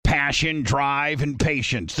Passion, drive, and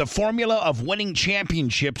patience. The formula of winning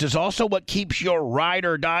championships is also what keeps your ride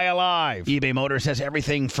or die alive. eBay Motors has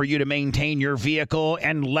everything for you to maintain your vehicle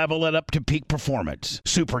and level it up to peak performance.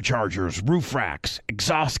 Superchargers, roof racks,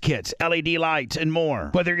 exhaust kits, LED lights, and more.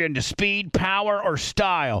 Whether you're into speed, power, or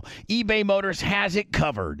style, eBay Motors has it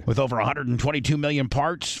covered. With over 122 million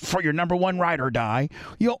parts for your number one ride or die,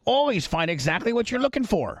 you'll always find exactly what you're looking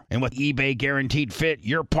for. And with eBay Guaranteed Fit,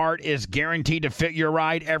 your part is guaranteed to fit your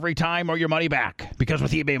ride every time or your money back. Because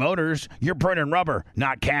with eBay Motors, you're burning rubber,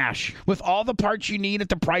 not cash. With all the parts you need at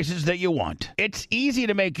the prices that you want. It's easy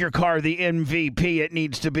to make your car the MVP it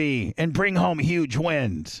needs to be and bring home huge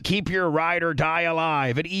wins. Keep your ride or die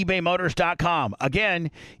alive at ebaymotors.com. Again,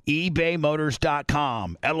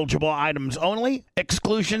 ebaymotors.com. Eligible items only.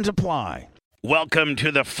 Exclusions apply. Welcome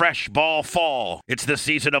to the fresh ball fall. It's the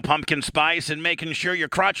season of pumpkin spice and making sure your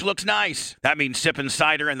crotch looks nice. That means sipping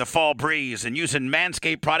cider in the fall breeze and using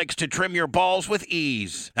Manscaped products to trim your balls with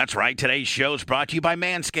ease. That's right, today's show is brought to you by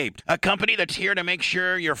Manscaped, a company that's here to make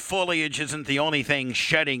sure your foliage isn't the only thing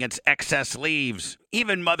shedding its excess leaves.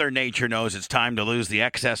 Even Mother Nature knows it's time to lose the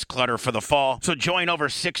excess clutter for the fall, so join over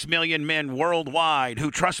 6 million men worldwide who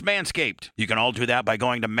trust Manscaped. You can all do that by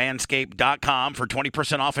going to manscaped.com for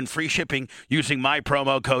 20% off and free shipping using my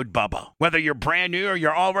promo code BUBBA. Whether you're brand new or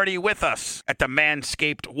you're already with us at the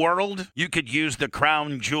Manscaped world, you could use the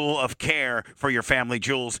crown jewel of care for your family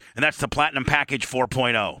jewels, and that's the Platinum Package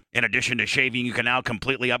 4.0. In addition to shaving, you can now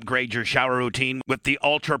completely upgrade your shower routine with the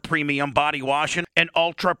Ultra Premium Body Wash and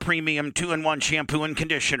Ultra Premium 2-in-1 Shampoo and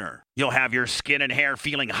Conditioner. You'll have your skin and hair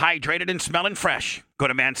feeling hydrated and smelling fresh. Go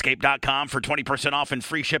to manscaped.com for 20% off and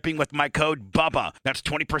free shipping with my code BUBBA. That's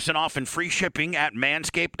 20% off and free shipping at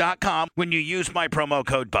manscaped.com when you use my promo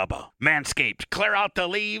code BUBBA. Manscaped, clear out the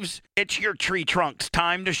leaves. It's your tree trunk's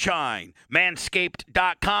time to shine.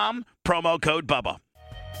 Manscaped.com, promo code BUBBA.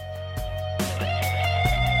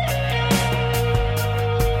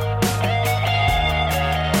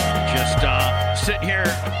 Just sitting here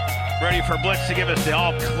ready for Blitz to give us the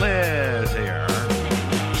all clears here.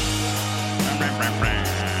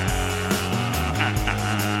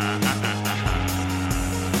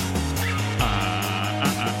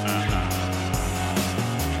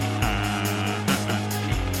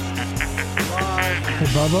 Hey,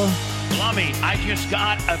 Bubba. Lummy, I just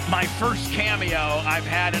got my first cameo I've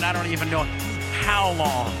had, and I don't even know how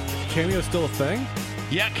long. Cameo's still a thing?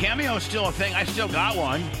 Yeah, cameo is still a thing. I still got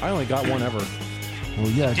one. I only got one ever. Well,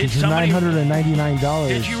 yeah, it's $999.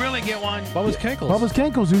 Did you really get one? Bubba's Cankles. Bubba's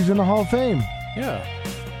Cankles, who's in the Hall of Fame. Yeah.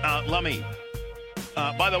 Lummy,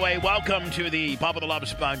 by the way, welcome to the Bubba the Love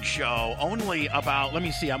Sponge show. Only about, let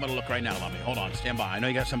me see, I'm going to look right now, Lummy. Hold on, stand by. I know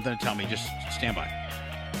you got something to tell me. Just stand by.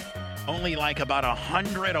 Only like about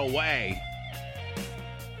 100 away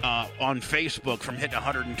on Facebook from hitting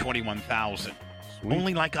 121,000.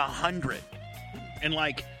 Only like 100. And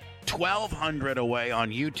like 1,200 away on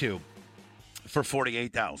YouTube for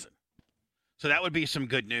 48,000. So that would be some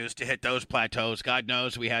good news to hit those plateaus. God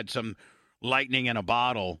knows we had some lightning in a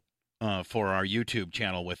bottle for our YouTube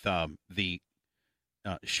channel with the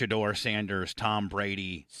Shedeur Sanders, Tom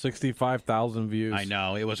Brady. 65,000 views. I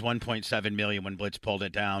know. It was 1.7 million when Blitz pulled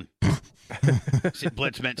it down.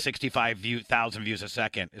 Blitz meant 65,000 views a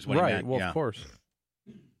second is what he meant. Right, well, yeah. Of course.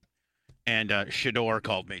 And Shedeur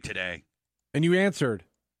called me today. And you answered.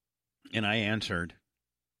 And I answered.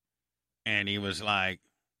 And he was like,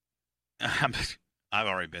 I've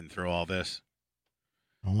already been through all this.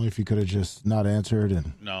 Only if you could have just not answered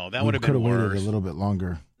and no, that would have been worse. Waited a little bit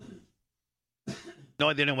longer.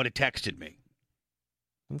 No, they would have texted me.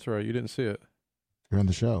 That's right. You didn't see it. You're on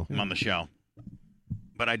the show. I'm on the show.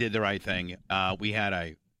 But I did the right thing. We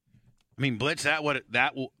had Blitz, that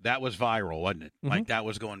was viral, wasn't it? Mm-hmm. Like, that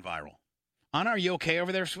was going viral. Anna, are you okay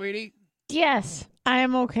over there, sweetie? Yes, I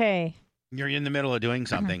am okay. You're in the middle of doing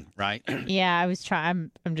something, right? Yeah, I was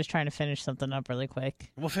trying. I'm just trying to finish something up really quick.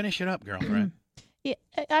 Well, finish it up, girlfriend. Yeah,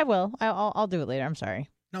 I will. I'll do it later. I'm sorry.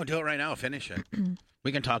 No, do it right now. Finish it.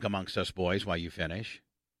 We can talk amongst us boys while you finish.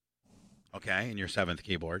 Okay, in your 7th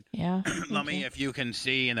keyboard. Yeah. Let me, if you can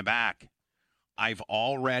see in the back, I've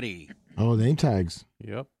already. Oh, name tags.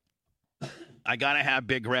 Yep. I gotta have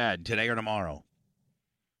Big Red today or tomorrow.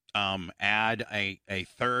 Add a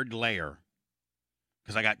third layer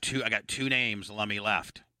because I got two names. Let me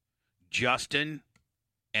left, Justin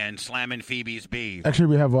and Slammin' Phoebe's Beef. Actually,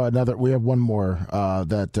 we have one more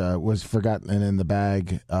that was forgotten in the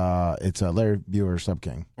bag. It's Larry Bueller Sub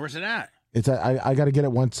King. Where's it at? It's I got to get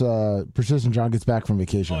it once Persistent John gets back from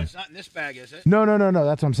vacation. Oh, it's not in this bag, is it? No.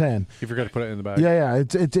 That's what I'm saying. You forgot to put it in the bag. Yeah.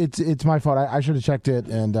 It's my fault. I should have checked it,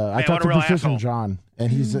 and I talked to Persistent John,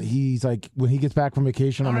 And he's like, when he gets back from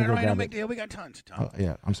vacation, I'm going to go no grab big it. deal. We got tons.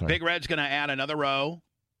 Yeah, I'm sorry. Big Red's going to add another row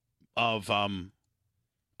of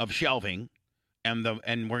shelving, and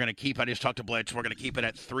we're going to keep. I just talked to Blitz. We're going to keep it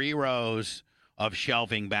at 3 rows of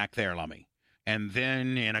shelving back there, Lummy. And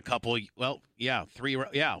then in a couple, 3,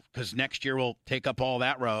 because next year we'll take up all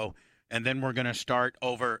that row, and then we're going to start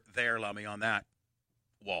over there, Lummy, on that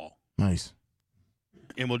wall. Nice.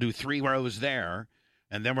 And we'll do 3 rows there,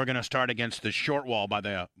 and then we're going to start against the short wall by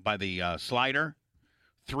the slider,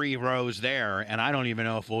 3 rows there, and I don't even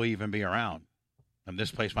know if we'll even be around. And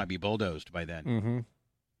this place might be bulldozed by then. Mm-hmm.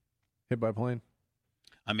 Hit by plane.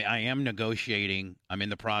 I mean, I am negotiating. I'm in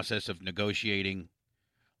the process of negotiating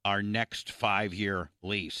our next 5-year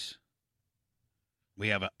lease.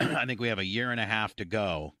 I think we have a year and a half to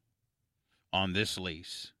go on this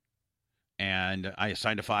lease, and I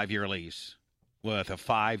signed a 5-year lease with a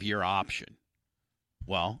 5-year option.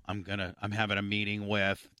 Well, I'm having a meeting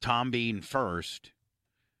with Tom Bean first,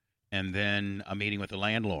 and then a meeting with the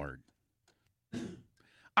landlord.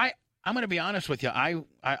 I'm going to be honest with you. I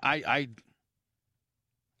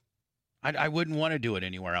wouldn't want to do it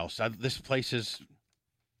anywhere else. This place is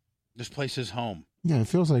home. Yeah, it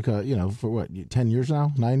feels like for what, 10 years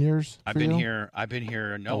now, 9 years. I've been here.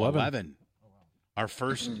 No, 11. Our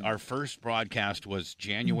first broadcast was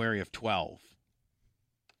January of 12.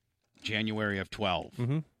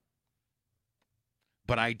 Mm-hmm.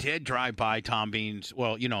 But I did drive by Tom Bean's.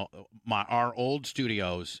 Well, our old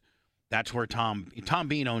studios. That's where Tom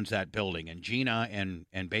Bean owns that building, and Gina and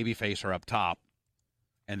Babyface are up top,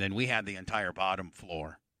 and then we had the entire bottom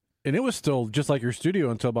floor. And it was still just like your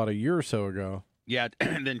studio until about a year or so ago. Yeah,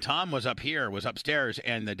 and then Tom was upstairs,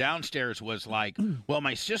 and the downstairs was like, well,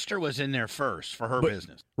 my sister was in there first for her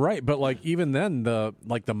business. Right, but like even then, the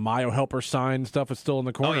Mayo Helper sign stuff is still in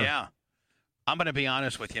the corner. Oh, yeah. I'm going to be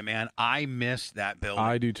honest with you, man. I miss that building.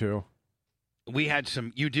 I do, too. We had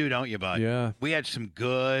some, you do, don't you, bud? Yeah. We had some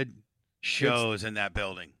good shows in that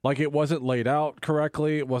building. Like, it wasn't laid out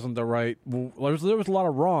correctly. It wasn't the right. There was a lot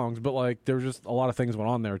of wrongs, but like there was just a lot of things went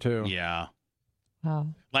on there too. Yeah. Wow.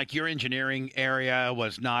 Like your engineering area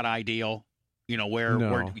was not ideal.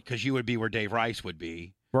 Where because you would be where Dave Rice would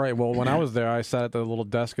be. Right. Well, when I was there, I sat at the little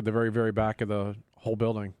desk at the very, very back of the whole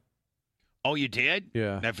building. Oh, you did?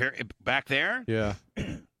 Yeah. Back there? Yeah.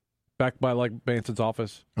 Back by like Manson's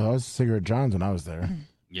office. Oh, I was Cigarette John's when I was there.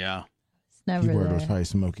 Yeah. It's never Keyboard there. was probably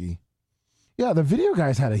smoky. Yeah, the video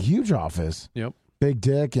guys had a huge office. Yep. Big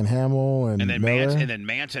Dick and Hamill and then Miller.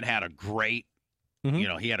 Manson had a great,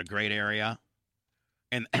 he had a great area,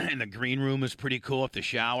 and the green room was pretty cool at the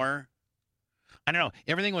shower. I don't know,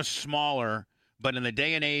 everything was smaller, but in the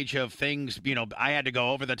day and age of things, I had to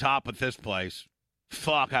go over the top with this place.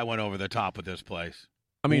 Fuck, I went over the top with this place.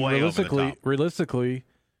 I mean, Way over the top. realistically,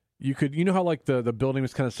 you could, how like the building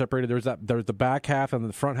was kind of separated. There's the back half and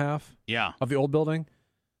the front half. Yeah. Of the old building.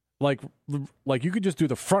 Like you could just do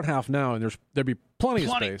the front half now, and there'd be plenty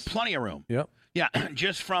of space, plenty of room. Yep. Yeah,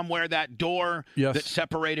 just from where that door that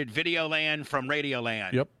separated Videoland from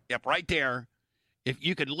Radioland. Yep, right there. If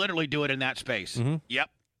you could literally do it in that space. Mm-hmm.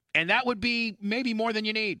 Yep, and that would be maybe more than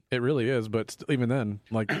you need. It really is, but even then,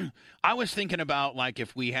 like I was thinking about like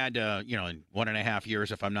if we had to, in 1.5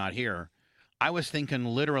 years, if I'm not here, I was thinking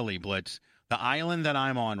literally, Blitz, the island that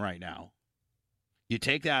I'm on right now. You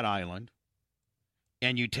take that island.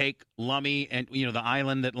 And you take Lummy and, the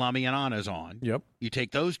island that Lummy and Anna's on. Yep. You take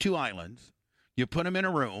those 2 islands, you put them in a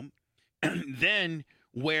room, then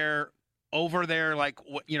where over there, like,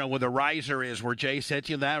 where the riser is, where Jay sits,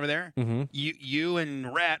 over there, you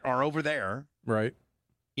and Rhett are over there. Right.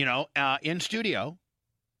 In studio.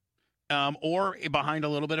 Or behind a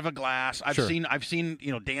little bit of a glass. I've seen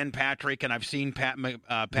Dan Patrick, and I've seen Pat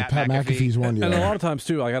McAfee's one. Yeah. And a lot of times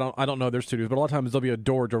too, like I don't know their studios, but a lot of times there'll be a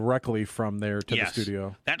door directly from there to the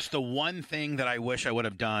studio. That's the one thing that I wish I would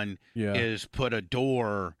have done is put a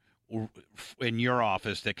door in your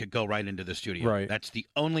office that could go right into the studio. Right. That's the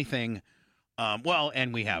only thing.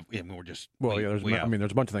 And we have. We're just. There's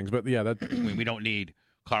a bunch of things, but yeah, that we don't need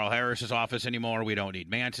Carl Harris's office anymore. We don't need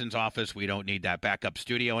Manson's office. We don't need that backup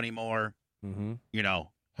studio anymore. Mm-hmm.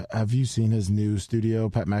 Have you seen his new studio,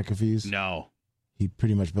 Pat McAfee's? No. He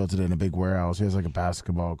pretty much built it in a big warehouse. He has like a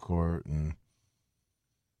basketball court and.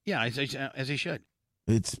 Yeah, as he should.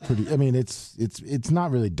 It's pretty. I mean, it's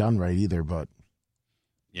not really done right either, but.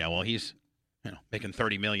 Yeah, well, he's making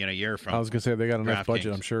 $30 million a year from. I was gonna say they got enough budget,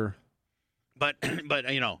 Kings. I'm sure. But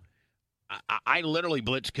I literally,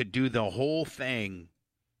 Blitz, could do the whole thing,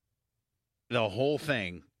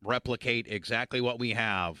 replicate exactly what we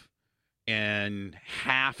have in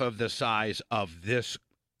half of the size of this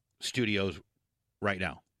studio's right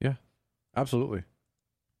now. Yeah, absolutely.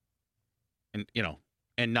 and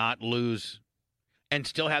and not lose, and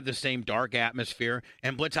still have the same dark atmosphere.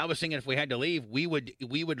 And Blitz, I was thinking if we had to leave, we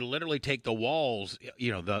would literally take the walls,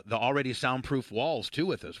 the already soundproof walls too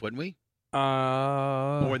with us, wouldn't we?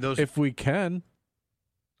 Or those, if we can.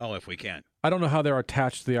 Oh, if we can. I don't know how they're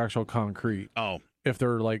attached to the actual concrete. Oh, if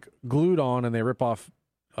they're like glued on and they rip off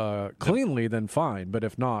cleanly, then fine. But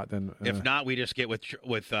if not, then if not, we just get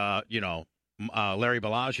with Larry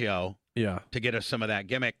Bellagio, to get us some of that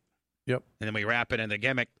gimmick. Yep. And then we wrap it in the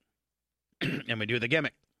gimmick, and we do the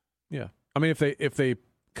gimmick. Yeah. I mean, if they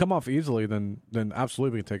come off easily, then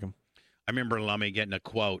absolutely we can take them. I remember Lummy getting a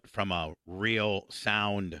quote from a real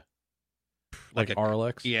sound, like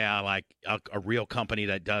Arlex. Yeah, like a real company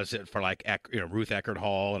that does it for like Ruth Eckerd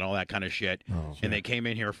Hall and all that kind of shit. Oh, and they came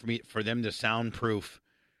in here for them to soundproof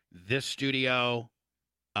this studio,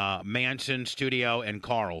 Manson studio, and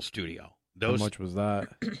Carl's studio. How much was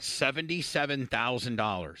that?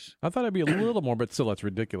 $77,000. I thought it'd be a little more, but still, that's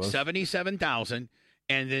ridiculous. $77,000,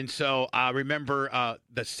 and then so I remember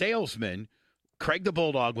the salesman, Craig the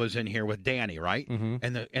Bulldog, was in here with Danny, right?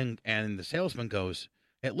 Mm-hmm. And the salesman goes,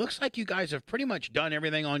 "It looks like you guys have pretty much done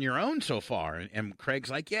everything on your own so far." And Craig's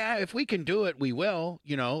like, "Yeah, if we can do it, we will.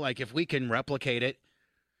 Like if we can replicate it,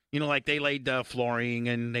 like they laid the flooring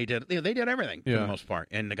and they did everything for the most part."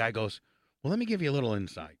 And the guy goes, "Well, let me give you a little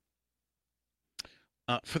insight.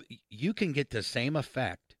 You can get the same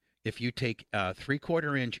effect if you take a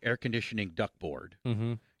 3/4-inch air conditioning ductboard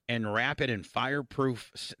and wrap it in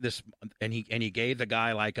fireproof this." And he gave the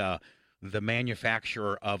guy like the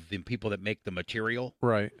manufacturer of the people that make the material.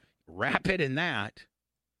 Right. Wrap it in that,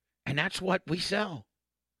 and that's what we sell.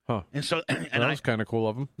 Huh. And so, and that was kind of cool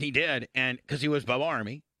of him. He did, and because he was Bubba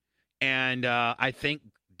Army, and I think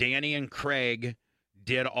Danny and Craig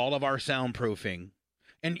did all of our soundproofing.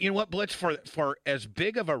 And you know what, Blitz, for as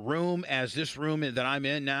big of a room as this room that I'm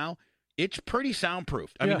in now, it's pretty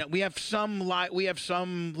soundproofed. I mean, we have some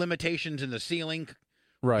limitations in the ceiling,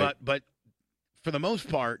 right? But for the most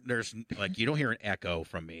part, there's like you don't hear an echo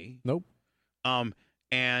from me. Nope.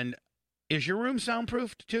 And is your room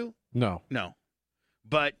soundproofed too? No.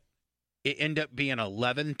 But it ended up being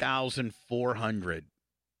 11,400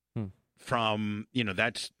 from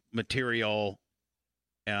that's material.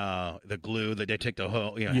 The glue that they take the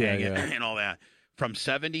hole, hang it and all that, from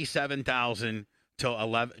 77,000 to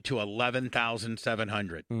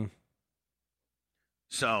 11,700.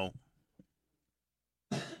 So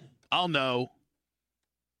I'll know,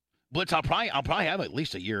 Blitz. I'll probably have at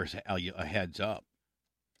least a year a heads up.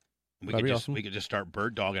 We could just start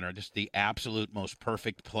bird dogging or just the absolute most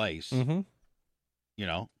perfect place. Mm-hmm.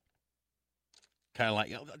 Kind of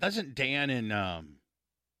like doesn't Dan and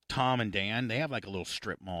Tom and Dan, they have like a little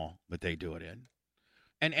strip mall that they do it in.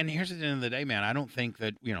 And here's the end of the day, man. I don't think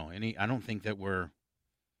that we'll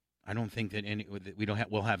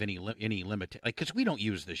have any limit, like, because we don't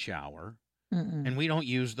use the shower. Mm-mm. And we don't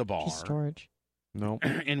use the bar. Just storage. Nope.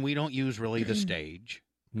 And we don't use really the stage.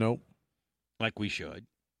 Nope. Like we should.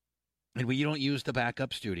 And we don't use the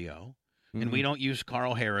backup studio. Mm-hmm. And we don't use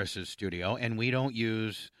Carl Harris's studio. And we don't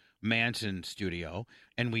use Manson's studio.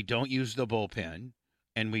 And we don't use the bullpen.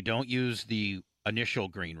 And we don't use the initial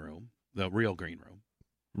green room, the real green room.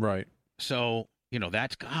 Right. So,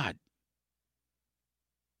 that's God.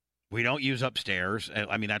 We don't use upstairs.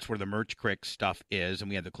 I mean, that's where the Merch Crick stuff is, and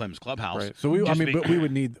we have the Clem's Clubhouse. Right. So but we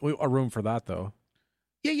would need a room for that, though.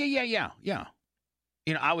 Yeah.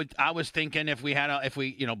 I was thinking if we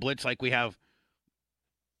Blitz, like we have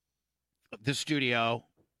this studio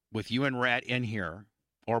with you and Rhett in here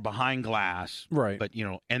or behind glass, right? But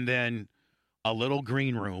and then a little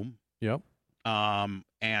green room. Yep. And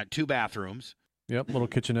 2 bathrooms. Yep. Little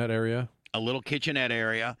kitchenette area. A little kitchenette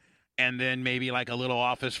area. And then maybe like a little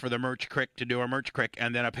office for the Merch Crick to do our Merch Crick,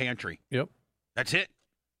 and then a pantry. Yep. That's it.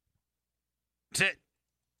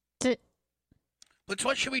 But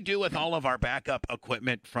what should we do with all of our backup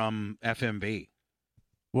equipment from FMB?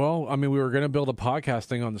 Well, I mean, we were going to build a podcast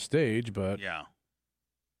thing on the stage, but yeah,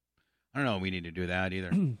 I don't know. We need to do that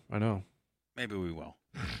either. I know. Maybe we will.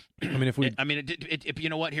 I mean, if we, you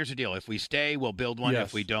know what? Here's the deal. If we stay, we'll build one. Yes,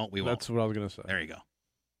 if we don't, we won't. That's what I was going to say. There you go.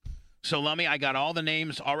 So, Lummy, I got all the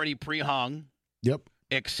names already pre-hung. Yep.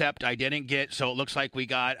 Except I didn't get, so it looks like we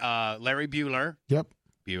got Larry Bueller. Yep.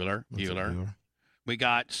 Bueller. We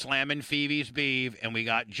got Slammin' Phoebe's Beeve, and we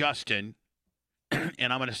got Justin.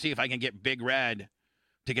 And I'm going to see if I can get Big Red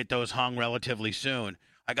to get those hung relatively soon.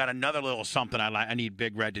 I got another little something I need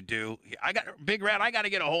Big Red to do. Big Red, I got to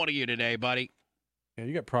get a hold of you today, buddy. Yeah,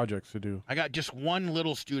 you got projects to do. I got just one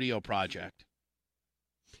little studio project.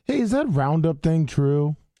 Hey, is that Roundup thing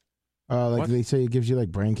true? Like What? they say it gives you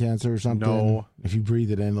like brain cancer or something. No. If you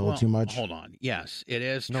breathe it in a little too much. Hold on. Yes, it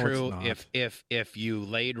is No, true. it's not. If you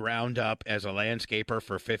laid Roundup as a landscaper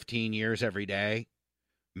for 15 years every day,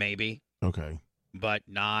 maybe, Okay. but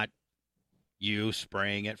not you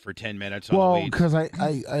spraying it for 10 minutes on the Well, weeds. because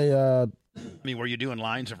I mean, were you doing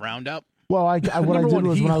lines of Roundup? well, what I Number did one,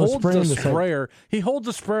 was he when I was holds spraying the the sprayer. He holds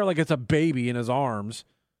the sprayer like it's a baby in his arms.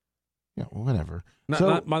 Yeah, well, whatever.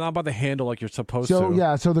 Not by the handle like you're supposed to. So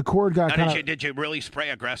yeah, so the cord got Now, kind of. did you really spray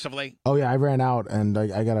aggressively? Oh yeah, I ran out and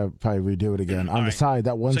I gotta probably redo it again on All the right. side.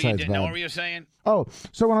 That one So you side's didn't know bad. what were you saying? Oh,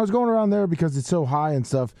 so when I was going around there because it's so high and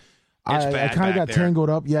stuff, It's I bad kind of back got there. tangled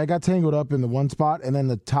up. Yeah, I got tangled up in the one spot, and then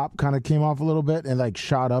the top kind of came off a little bit and like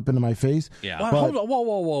shot up into my face. Yeah. Well, But- hold on.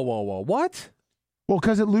 Whoa. What? Well,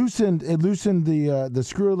 because it loosened the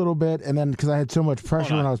screw a little bit, and then because I had so much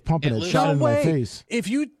pressure on. when I was pumping It it, shot No into way. my face.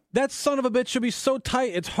 That son of a bitch should be so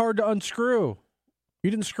tight, it's hard to unscrew.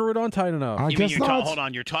 You didn't screw it on tight enough. I You mean guess not. hold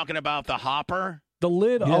on, you're talking about the hopper? The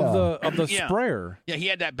lid Yeah. of the Yeah. sprayer. Yeah, he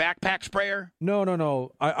had that backpack sprayer?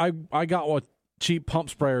 No. I got a cheap pump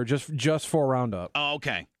sprayer just for Roundup. Oh,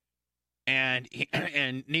 okay. And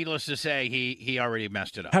and needless to say, he already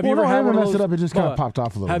messed it up. Have Well, you ever no, I had haven't one of messed those? it up. It just kind of Bubba, popped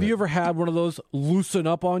off a little Have bit. you ever had one of those loosen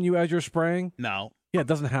up on you as you're spraying? No, Yeah, it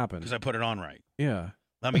doesn't happen. because I put it on right. Yeah.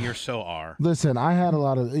 Let me, you're so R. Listen, I had a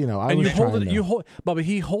lot of, I And was you hold trying it. to. You hold, Bubba.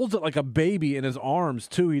 He holds it like a baby in his arms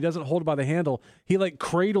too. He doesn't hold it by the handle. He like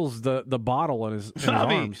cradles the bottle in his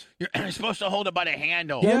arms. You're supposed to hold it by the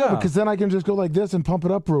handle. Yeah, I know, Yeah. because then I can just go like this and pump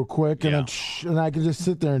it up real quick, and Yeah. then and I can just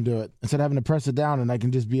sit there and do it instead of having to press it down, and I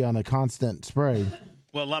can just be on a constant spray.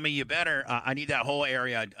 Well, Lummy, you better. I need that whole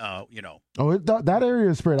area. Oh, that area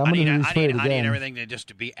is sprayed. I'm I gonna need respray it I need again. everything to just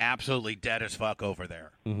to be absolutely dead as fuck over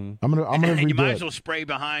there. Mm-hmm. I'm gonna And you redo might it. as well spray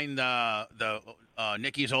behind the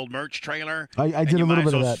Nikki's old merch trailer. I And did you a might little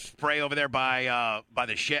as bit of well that. spray over there by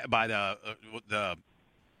the shed, by the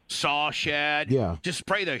saw shed. Yeah. Just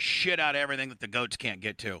spray the shit out of everything that the goats can't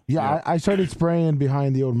get to. Yeah, I started spraying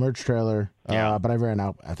behind the old merch trailer, Yeah. but I ran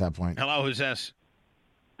out at that point. Hello, who's this?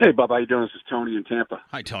 Hey, Bubba, how you doing? This is Tony in Tampa.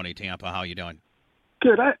 Hi, Tony Tampa. How you doing?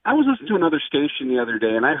 Good. I was listening to another station the other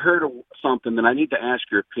day, and I heard something that I need to ask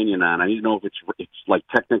your opinion on. I need to know if it's like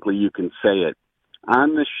technically you can say it.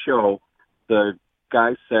 On this show, the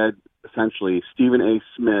guy said essentially Stephen A.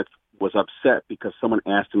 Smith was upset because someone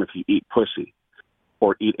asked him if he eat pussy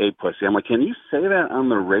or eat a pussy. I'm like, can you say that on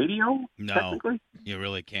the radio? No. Technically? You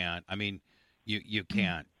really can't. I mean, you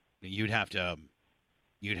can't. You'd have to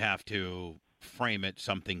frame it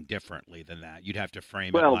something differently than that. You'd have to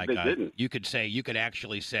frame Well, it like they didn't. you could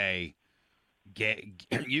actually say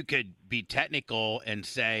you could be technical and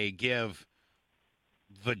say give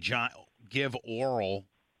oral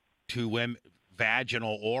to women,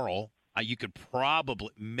 vaginal oral. You could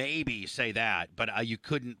probably maybe say that, but you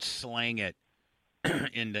couldn't slang it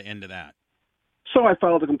into that. So I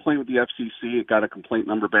filed a complaint with the FCC. It got a complaint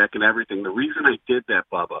number back and everything. The reason I did that,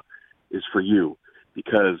 Bubba, is for you.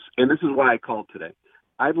 Because, and this is why I called today,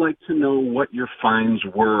 I'd like to know what your fines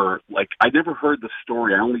were. Like, I never heard the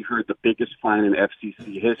story. I only heard the biggest fine in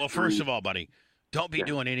FCC history. Well, first of all, buddy, don't be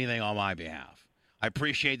doing anything on my behalf. I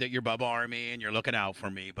appreciate that you're Bubba Army and you're looking out for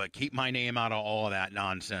me, but keep my name out of all of that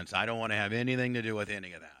nonsense. I don't want to have anything to do with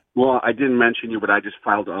any of that. Well, I didn't mention you, but I just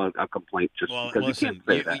filed a complaint just because listen, you can't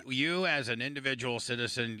say that. you as an individual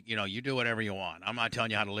citizen, you do whatever you want. I'm not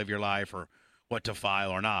telling you how to live your life or what to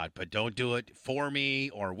file or not, but don't do it for me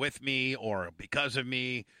or with me or because of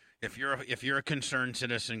me. If you're a concerned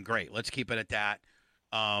citizen, great. Let's keep it at that.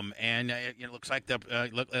 And it looks like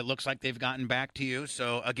it looks like they've gotten back to you.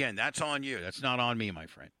 So again, that's on you. That's not on me, my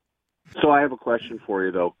friend. So I have a question for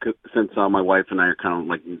you, though, since my wife and I are kind of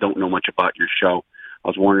like don't know much about your show. I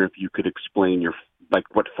was wondering if you could explain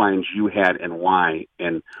what fines you had and why,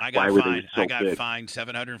 and why were they so big? I got fined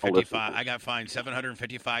 $755. I got fined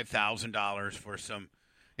 $755,000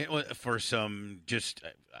 for some just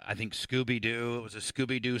I think Scooby Doo. It was a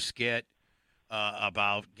Scooby Doo skit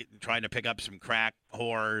about trying to pick up some crack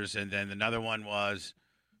whores, and then another one was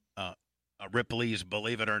a Ripley's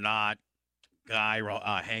Believe It or Not guy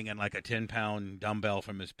hanging like a 10-pound dumbbell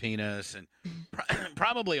from his penis, and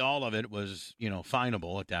probably all of it was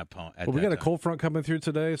finable at that point. Well, we got a cold front coming through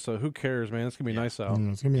today, so who cares, man? It's gonna be nice out.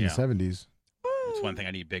 It's gonna be in the 70s. That's one thing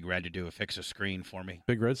I need Big Red to do: fix a screen for me.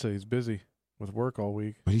 Big Red said he's busy with work all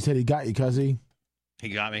week. But he said he got you, cuzzy. He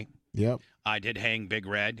got me. Yep. I did hang Big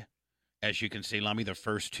Red. As you can see, Lummy, the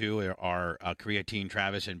first two are Creatine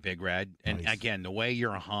Travis and Big Red. And Nice. again, the way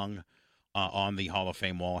you're hung on the Hall of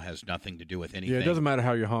Fame wall has nothing to do with anything. Yeah, it doesn't matter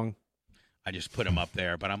how you're hung. I just put them up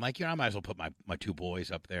there. But I'm like, I might as well put my two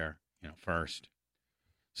boys up there, first.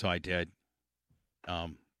 So I did.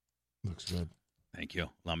 Looks good. Thank you,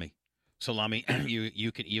 Lummy. So, Lummy,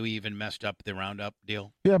 you even messed up the Roundup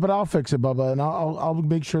deal? Yeah, but I'll fix it, Bubba, and I'll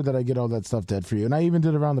make sure that I get all that stuff dead for you. And I even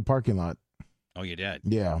did around the parking lot. Oh, you did?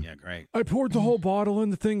 Yeah. Yeah, great. I poured the whole bottle in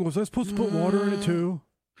the thing. Was I supposed to put water in it too?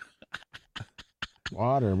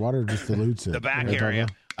 Water just dilutes it. The back Right, area.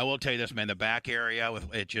 Bubba? I will tell you this, man. The back area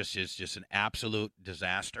is just an absolute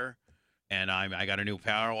disaster. And I got a new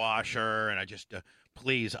power washer, and I just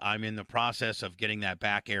please, I'm in the process of getting that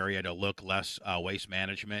back area to look less waste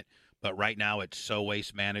management. But right now, it's so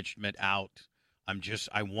waste management out.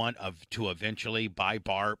 I want to eventually buy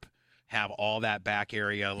BARP, have all that back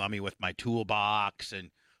area, Lummy, with my toolbox, and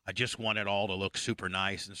I just want it all to look super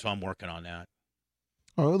nice, and so I'm working on that.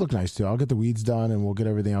 Oh, it'll look nice too. I'll get the weeds done, and we'll get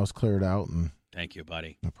everything else cleared out. And Thank you,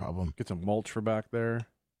 buddy. no problem. Get some mulch for back there.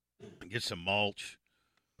 Get some mulch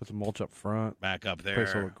Put some mulch up front. back up there.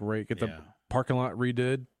 Place will look great. Get the Yeah. parking lot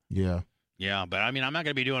redid. Yeah. Yeah, but I mean, I'm not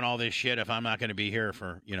going to be doing all this shit if I'm not going to be here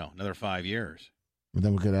for, another 5 years. And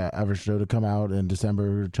then we'll get Average Joe to come out in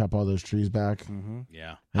December, chop all those trees back. Mm-hmm.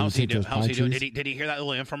 Yeah. And How's you he take doing? those How's he pine doing? trees? Did he hear that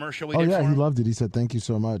little infomercial we Oh did yeah, for he him? loved it. He said, "Thank you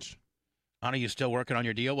so much." Anna, you still working on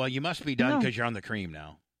your deal? Well, you must be done No. because you're on the cream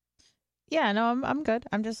now. Yeah, no, I'm good.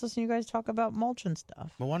 I'm just listening to you guys talk about mulch and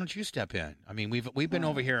stuff. Well, why don't you step in? I mean, we've been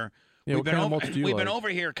over here. Yeah, we've what kind of mulch do you we've been like? over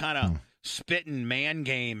here kind of spitting man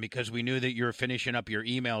game because we knew that you were finishing up your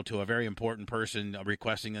email to a very important person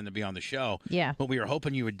requesting them to be on the show. Yeah, But we were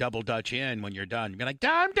hoping you would double dutch in when you're done. Be like,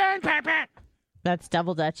 I'm done, Papa. that's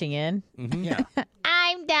double dutching in. Mm-hmm. Yeah,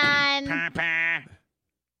 I'm done. Papa.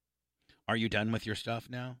 Are you done with your stuff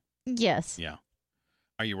now? Yes, Yeah.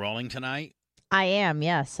 Are you rolling tonight? I am.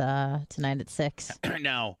 Yes, tonight at 6.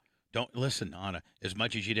 Now, don't listen, Anna. As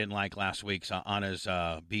much as you didn't like last week's Anna's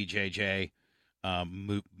BJJ,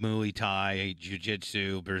 Muay Thai, Jiu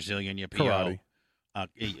Jitsu, Brazilian Yippee.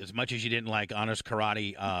 Karate. As much as you didn't like Anna's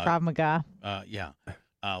karate, Krav Maga.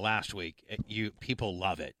 last week, people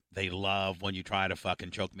love it. They love when you try to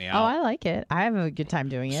fucking choke me Oh, out. I like it. I have a good time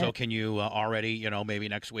doing it. So can you already, maybe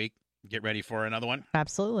next week, get ready for another one?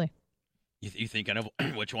 Absolutely. You thinking of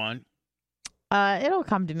which one? It'll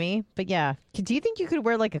come to me. But yeah, do you think you could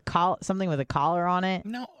wear like a something with a collar on it?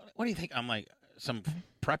 No. What do you think? I'm like some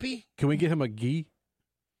preppy? Can we get him a gi?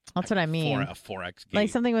 That's what I mean. A 4X Like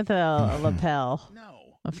something with a lapel.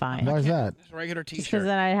 No. Fine. Why is that? It's a regular Just because T-shirt.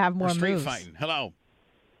 then I'd have more We're street moves. fighting. Hello.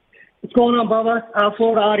 What's going on, Bubba?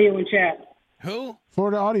 Florida Audio in chat. Who?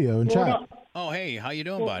 Florida Audio in Florida, chat. Oh, hey, how you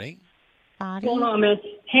doing, buddy? What's going on, man?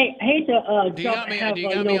 Hey, hate to Do you got me? have, Do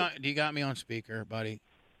you got me on speaker, buddy?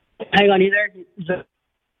 Hang on, you there?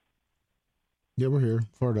 Yeah, we're here.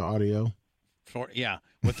 Florida Audio. Yeah,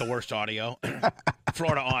 with the worst audio.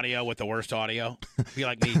 Florida Audio with the worst audio. Be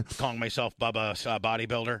like me calling myself Bubba's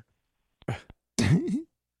bodybuilder.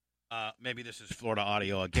 Maybe this is Florida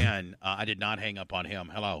Audio again. I did not hang up on him.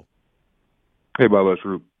 Hello. Hey, Bubba, it's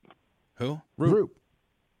Roop. Who? Roop.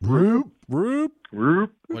 Roop. Roop.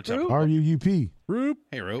 Roop. What's up? RUUP. Roop.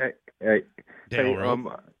 Hey, Roop. Hey, Dale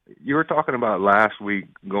Roop. you were talking about last week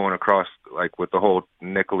going across, like with the whole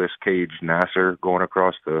Nicolas Cage Nasser going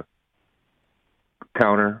across the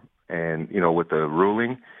counter and, with the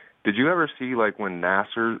ruling. Did you ever see, like, when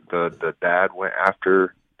Nasser, the dad went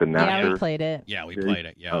after the Nasser? Yeah, we played it. Yeah, we played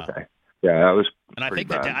it. Yeah. Okay. Yeah, that was And I pretty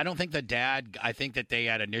think bad. I don't think the dad. I think that they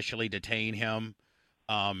had initially detained him,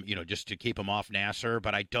 just to keep him off Nasser.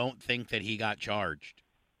 But I don't think that he got charged.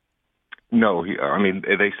 No,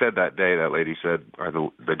 they said that day, that lady said, or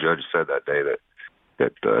the judge said that day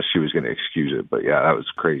that she was going to excuse it. But, yeah, that was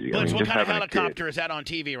crazy. What just kind of having a kid. helicopter is that on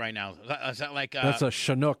TV right now? Is that like? That's a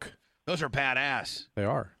Chinook. Those are badass. They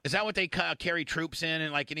are. Is that what they carry troops in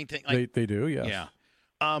and like anything? Like, They do, yes. yeah.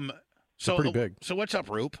 So pretty big. So what's up,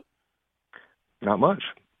 Roop? Not much.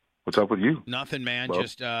 What's up with you? Nothing, man. Well-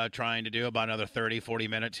 Just trying to do about another 30, 40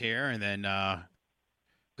 minutes here, and then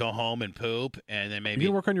go home and poop, and then You maybe.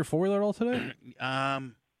 didn't work on your four-wheeler at all today?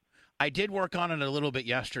 I did work on it a little bit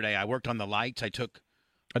yesterday. I worked on the lights. I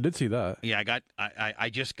did see that. Yeah, I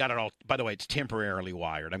just got it all. By the way, it's temporarily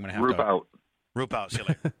wired. I'm gonna have Roop to out. roop out. See you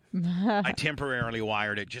later. I temporarily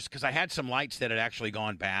wired it just because I had some lights that had actually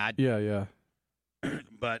gone bad. Yeah.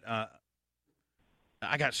 But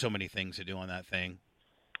I got so many things to do on that thing.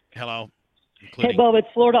 Hello. Hey, Including Bubba, it's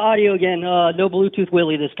Florida Audio again. No Bluetooth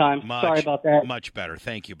Willie this time. much, Sorry about that. Much better.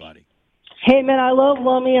 Thank you, buddy. Hey, man, I love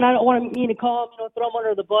Lummy, and I don't want to mean to call him, throw him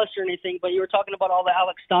under the bus or anything, but you were talking about all the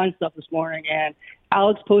Alex Stein stuff this morning, and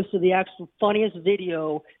Alex posted the actual funniest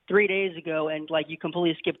video 3 days ago, and, you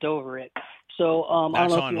completely skipped over it. So I don't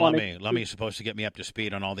know if you want to... Lummy's supposed to get me up to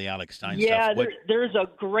speed on all the Alex Stein stuff. Yeah, there's a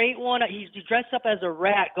great one. He's dressed up as a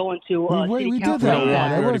rat going to we did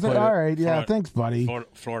that one. It was all right. Yeah, thanks, buddy.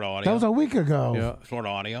 Florida Audio. That was a week ago. Yeah. Florida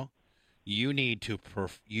Audio. You need to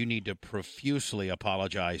profusely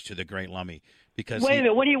apologize to the great Lummy because wait a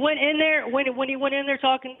minute. When he went in there,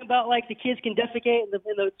 talking about the kids can defecate in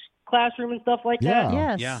the classroom and stuff like that.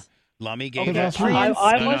 Yes. Yeah. Lummy gave that. I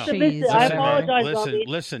must have missed it. I apologize.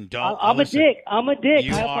 Listen, don't. I'm a dick. I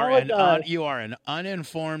apologize. You are an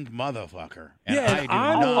uninformed motherfucker. And yeah,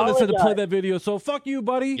 I'm the one that said to play that video. So fuck you,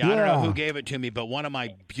 buddy. Yeah, I don't know who gave it to me, but one of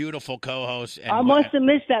my beautiful co-hosts. And I must have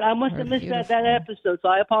missed that. I must have missed that episode. So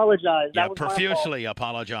I apologize. Yeah, profusely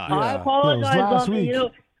apologize. Yeah. I apologize. Last week.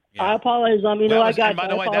 Yeah. I apologize. I got. And by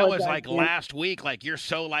the way, that was last week. You're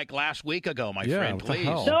so last week ago, my friend. Please.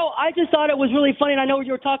 No, I just thought it was really funny. And I know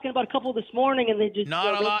you were talking about a couple this morning, and they just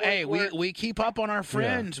not a lot. Hey, we keep up on our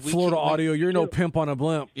friends. Yeah. Florida Audio, you're no pimp on a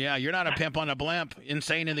blimp. Yeah, you're not a pimp on a blimp.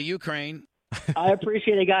 Insane in the Ukraine. I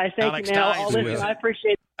appreciate it, guys. Thank you, man. I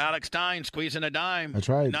appreciate it. Alex Stein squeezing a dime. That's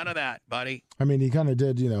right. None of that, buddy. I mean, he kind of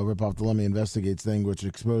did, rip off the Lummy Investigates thing, which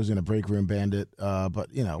exposing a break room bandit. But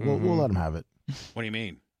we'll let him have it. What do you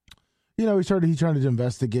mean? He tried to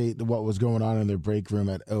investigate what was going on in their break room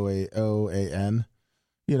at OAN.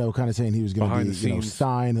 Kind of saying he was going to be,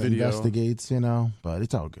 Stein video. Investigates, but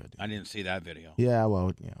it's all good. I didn't see that video. Yeah,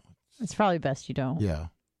 well, It's probably best you don't. Yeah.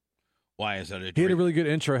 Why is that? He had a really good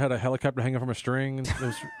intro. Had a helicopter hanging from a string. And it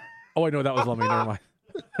was, oh, wait, no, that was Lummy. Never mind.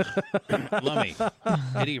 Lummy,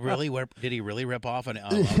 did he really rip off an?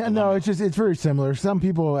 Yeah, no, it's very similar. Some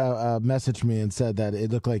people messaged me and said that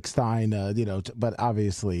it looked like Stein, but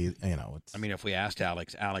obviously, it's. I mean, if we asked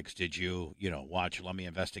Alex, did you, watch Lummy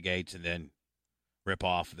Investigates and then rip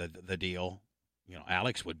off the deal?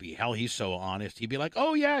 Alex would be hell. He's so honest. He'd be like,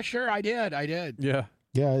 "Oh yeah, sure, I did." Yeah,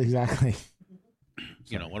 exactly.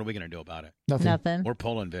 What are we gonna do about it? Nothing. We're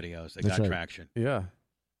pulling videos. They That's got right. traction. Yeah.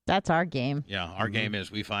 That's our game. Yeah, our game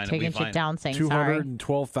is we find taking shit down, saying sorry.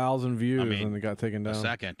 212,000 views, and they got taken down. A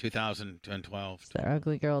second, 2012. It's the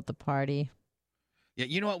ugly girl at the party. Yeah,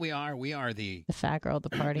 you know what we are? We are the fat girl at the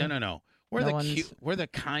party. No. We're the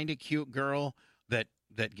kind of cute girl that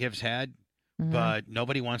gives head, but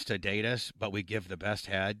nobody wants to date us. But we give the best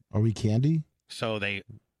head. Are we Candy? So they.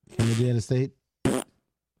 Indiana State.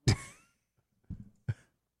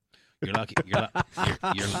 You're lucky.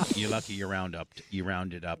 You're lucky. You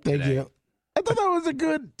rounded up. Thank today. you. I thought that was a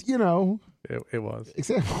good. It was.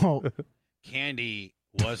 Example. Candy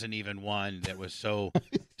wasn't even one that was so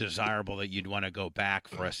desirable that you'd want to go back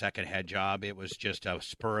for a second head job. It was just a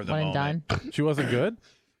spur of the moment. Done. She wasn't good.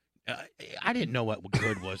 I didn't know what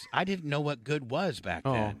good was. I didn't know what good was back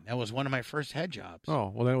then. That was one of my first head jobs.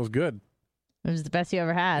 Oh, well, then it was good. It was the best you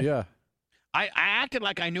ever had. Yeah. I acted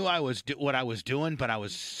like I knew what I was doing, but I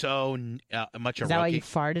was so much a rookie. Is that why you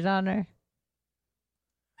farted on her?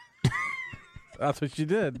 That's what you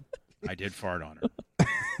did. I did fart on her.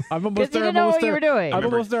 I'm almost there. You didn't know what you were doing. I'm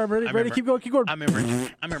almost there. I'm ready. Keep going. I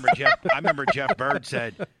remember Jeff Bird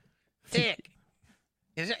said, "Dick,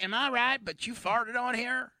 am I right? But you farted on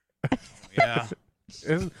here." Yeah.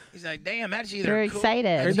 He's like, "Damn, that's either you're cool,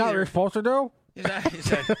 excited. It's not supposed to do."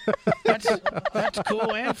 That's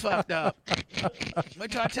cool and fucked up. What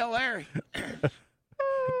do I tell Larry?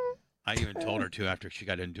 I even told her too after she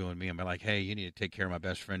got done doing me. I'm like, hey, you need to take care of my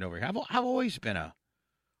best friend over here. I've always been a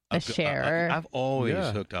sharer. I've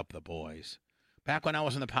always hooked up the boys. Back when I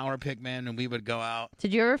was in the Power Pick, man, and we would go out.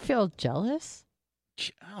 Did you ever feel jealous?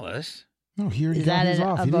 Jealous? No, here is that an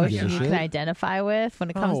emotion you can identify with when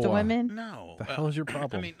it comes to women? No. The hell is your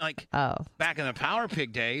problem? I mean, back in the Power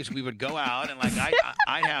Pig days, we would go out and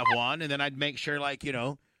I'd have one, and then I'd make sure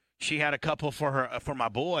she had a couple for my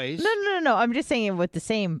boys. No. I'm just saying with the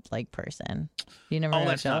same person. You never.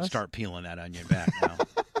 Let's not start peeling that onion back now.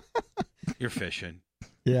 You're fishing.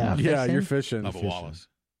 Yeah. Yeah, you're fishing. Bubba Wallace.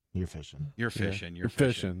 You're fishing. You're fishing. You're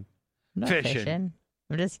fishing. I'm not fishing.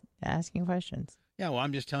 I'm just asking questions. Yeah, well,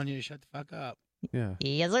 I'm just telling you to shut the fuck up. Yeah.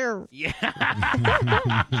 Yes, sir. Yeah.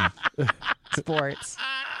 Sports.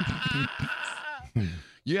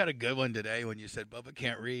 You had a good one today when you said Bubba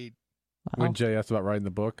can't read. Wow. When Jay asked about writing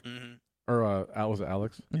the book. Mm-hmm. Or was it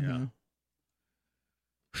Alex? Yeah.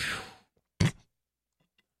 Mm-hmm.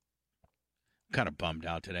 Kind of bummed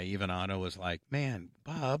out today. Even Anna was like, man,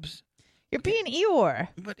 Bubs. You're being Eeyore.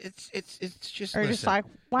 But it's just or listen, just like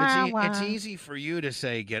wow, it's easy for you to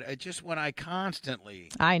say just when I constantly.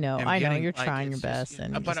 I know. You're like, trying your best,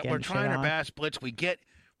 but we're trying our best, Blitz. We get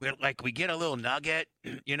a little nugget,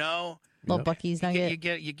 you know. Little Bucky's nugget.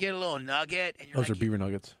 You get a little nugget. And those are beaver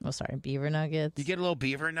nuggets. Oh, sorry, beaver nuggets. You get a little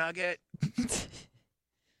beaver nugget.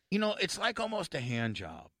 You know, it's like almost a hand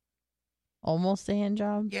job. Almost a hand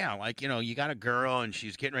job? Yeah, like, you got a girl and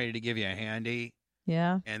she's getting ready to give you a handy.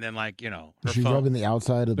 Yeah. And then, like, her she's phone. rubbing the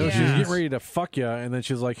outside of the she's getting ready to fuck you, and then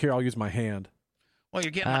she's like, here, I'll use my hand. Well,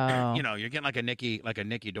 you're getting, you're getting like a Nikki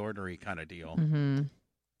Dordery kind of deal. Mm-hmm.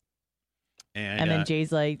 And then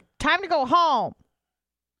Jay's like, time to go home.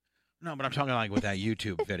 No, but I'm talking like with that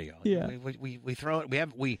YouTube video. Yeah. We throw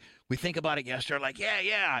it. We think about it yesterday. Like,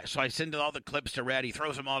 yeah. So I send all the clips to Red. He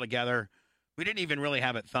throws them all together. We didn't even really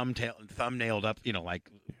have it thumbnailed up.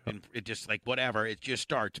 And it just like whatever. It just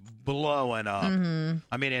starts blowing up. Mm-hmm.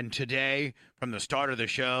 I mean, and today from the start of the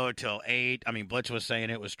show till 8. I mean, Blitz was saying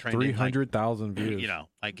it was trending 300,000 views.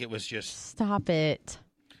 Like it was just. Stop it.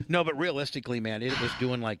 No, but realistically, man, it was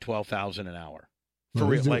doing like 12,000 an hour. For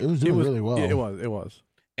real, real, it was doing really well. Yeah, it was.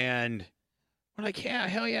 And we're like, yeah,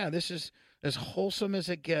 hell yeah, this is as wholesome as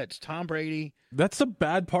it gets. Tom Brady. That's the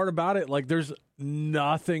bad part about it. Like, there's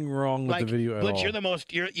nothing wrong with the video at all. But you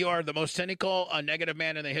are the most cynical, negative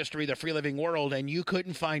man in the history of the free living world, and you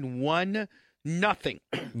couldn't find nothing.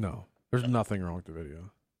 No, there's nothing wrong with the video,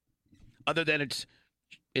 other than it's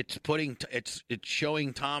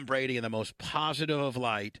showing Tom Brady in the most positive of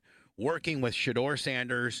light, working with Shedeur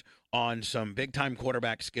Sanders on some big time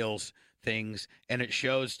quarterback skills things, and it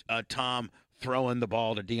shows Tom throwing the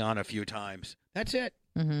ball to Dion a few times. That's it.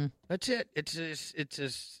 Mm-hmm. That's it. It's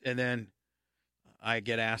just, and then I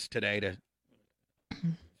get asked today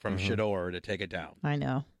from Shedeur to take it down. I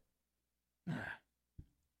know. It's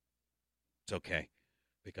okay,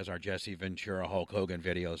 because our Jesse Ventura Hulk Hogan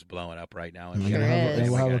video is blowing up right now, and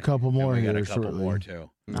we'll have a couple more here shortly. We got a couple more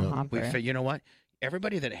too. You know what?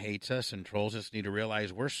 Everybody that hates us and trolls us need to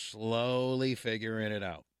realize we're slowly figuring it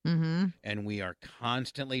out. Mm-hmm. And we are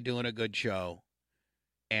constantly doing a good show.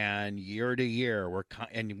 And year to year,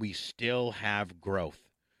 and we still have growth.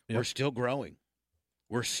 Yep. We're still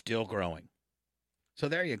growing. So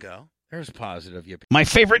there you go. There's positive. My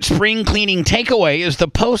favorite spring cleaning takeaway is the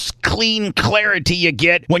post-clean clarity you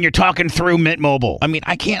get when you're talking through Mint Mobile. I mean,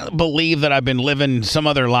 I can't believe that I've been living some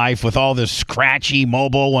other life with all this scratchy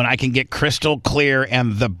mobile when I can get crystal clear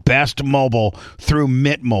and the best mobile through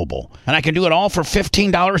Mint Mobile. And I can do it all for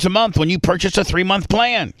 $15 a month when you purchase a 3-month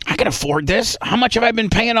plan. I can afford this. How much have I been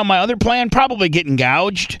paying on my other plan? Probably getting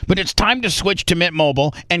gouged. But it's time to switch to Mint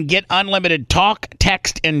Mobile and get unlimited talk,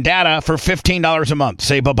 text, and data for $15 a month.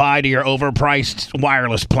 Say bye-bye to your overpriced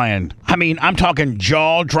wireless plan. I mean, I'm talking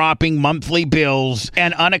jaw-dropping monthly bills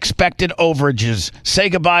and unexpected overages. Say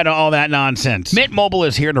goodbye to all that nonsense. Mint Mobile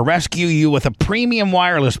is here to rescue you with a premium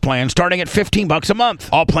wireless plan starting at $15 a month.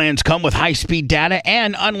 All plans come with high-speed data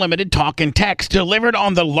and unlimited talk and text delivered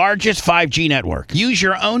on the largest 5G network. Use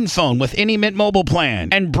your own phone with any Mint Mobile plan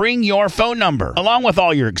and bring your phone number along with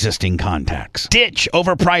all your existing contacts. Ditch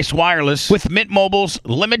overpriced wireless with Mint Mobile's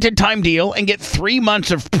limited time deal and get 3 months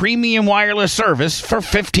of premium wireless service for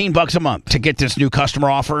 $15 a month. To get this new customer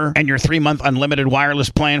offer and your 3-month unlimited wireless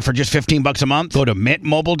plan for just $15 a month, go to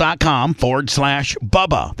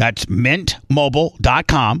mintmobile.com/Bubba. That's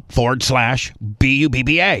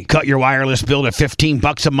mintmobile.com/BUBBA. Cut your wireless bill to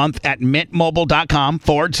 $15 a month at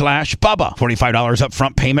mintmobile.com/Bubba. $45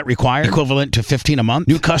 upfront payment required, equivalent to $15 a month.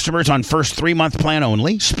 New customers on first 3-month plan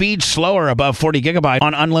only. Speed slower above 40 gigabyte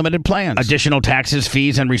on unlimited plans. Additional taxes,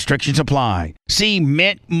 fees, and restrictions apply. See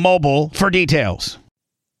Mint Mobile for details.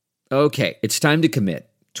 Okay, it's time to commit.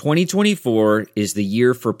 2024 is the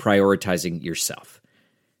year for prioritizing yourself.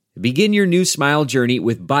 Begin your new smile journey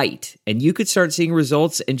with Byte, and you could start seeing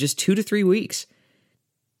results in just 2 to 3 weeks.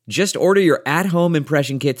 Just order your at-home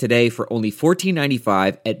impression kit today for only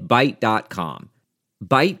 $14.95 at Byte.com.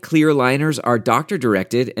 Byte clear liners are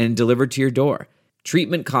doctor-directed and delivered to your door.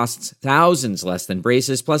 Treatment costs thousands less than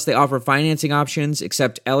braces, plus they offer financing options,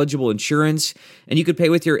 accept eligible insurance, and you could pay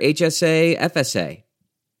with your HSA, FSA.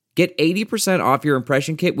 Get 80% off your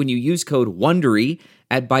impression kit when you use code WONDERY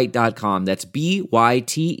at Byte.com. That's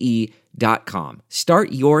BYTE.com.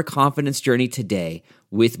 Start your confidence journey today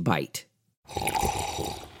with Byte.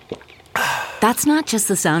 That's not just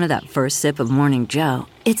the sound of that first sip of Morning Joe.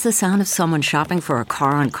 It's the sound of someone shopping for a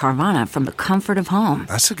car on Carvana from the comfort of home.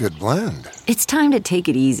 That's a good blend. It's time to take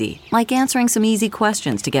it easy, like answering some easy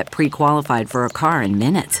questions to get pre-qualified for a car in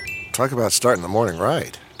minutes. Talk about starting the morning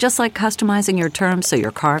right. Just like customizing your terms so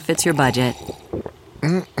your car fits your budget.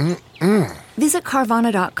 Visit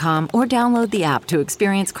Carvana.com or download the app to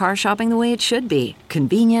experience car shopping the way it should be.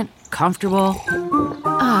 Convenient, comfortable.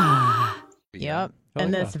 Ah. Yep.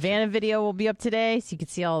 And the Savannah video will be up today, so you can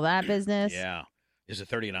see all that business. Yeah. Is a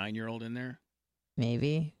 39-year-old in there?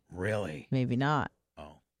 Maybe. Really? Maybe not.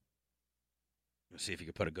 Oh. Let's see if you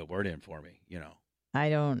could put a good word in for me, I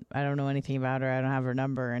don't know anything about her. I don't have her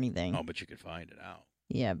number or anything. Oh, but you could find it out.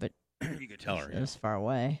 Yeah, but you could tell her. It was far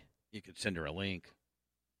away. You could send her a link.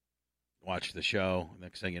 Watch the show.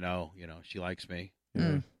 Next thing you know, she likes me.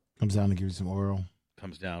 Comes down to give you some oral.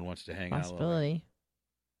 Comes down, wants to hang out a little bit. Possibility.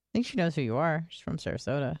 I think she knows who you are. She's from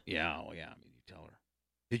Sarasota. Yeah, oh yeah. I mean, you tell her.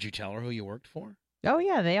 Did you tell her who you worked for? Oh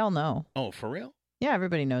yeah, they all know. Oh, for real? Yeah,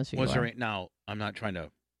 everybody knows who you are. Now, I'm not trying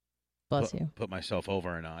to put myself over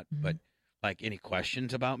or not, but like any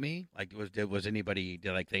questions about me? Like was anybody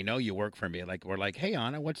they know you work for me? Like we're like, hey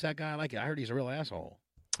Anna, what's that guy like? I heard he's a real asshole.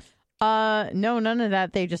 No, none of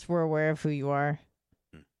that. They just were aware of who you are.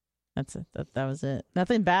 That's it. That was it.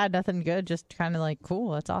 Nothing bad, nothing good. Just kind of like,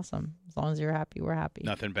 cool. That's awesome. As long as you're happy, we're happy.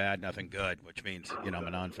 Nothing bad, nothing good, which means I'm a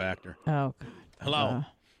non-factor. Oh, God. Hello.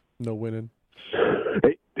 No winning.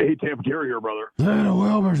 Hey, Tampa Terry here, brother. Little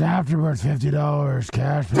Wilbur's afterwards, $50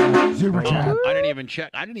 cash super chat. I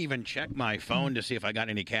didn't even check my phone to see if I got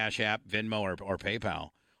any Cash App, Venmo, or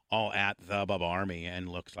PayPal. All at the Bubba Army, and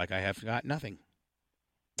looks like I have got nothing.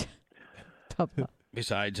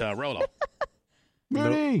 Besides Rolo.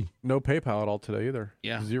 No PayPal at all today either.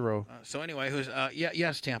 Yeah. 0. So anyway,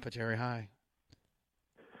 yes, Tampa Terry, hi.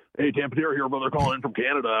 Hey, Tampa Terry here, brother, calling in from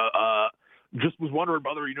Canada. Just was wondering,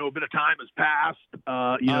 brother, a bit of time has passed.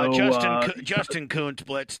 Justin Kuntz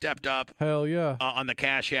stepped up. Hell yeah. On the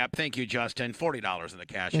Cash App. Thank you, Justin. $40 in the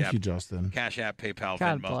Cash Thank App. you, Justin. Cash App, PayPal,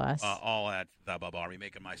 God Venmo. bless. All at the Bubba Army,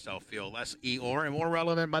 making myself feel less Eeyore and more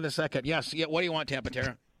relevant by the second. Yes. Yeah. What do you want, Tampa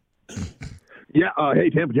Terry? Yeah, hey,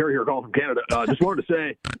 Tampa Terry here, calling from Canada. Just wanted to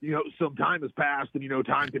say, some time has passed, and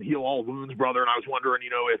time can heal all wounds, brother. And I was wondering,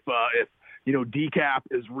 if Decap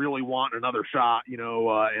is really wanting another shot, and I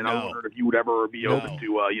was wondering if you would ever be open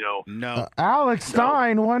to, No. Alex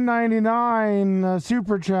Stein, $1.99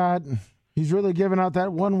 super chat. He's really giving out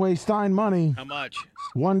that one-way Stein money. How much?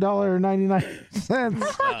 $1.99.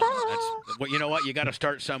 Well, you know what? You got to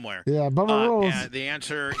start somewhere. Yeah, Bubba rules. And the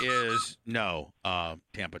answer is no,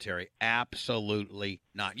 Tampa Terry. Absolutely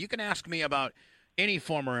not. You can ask me about any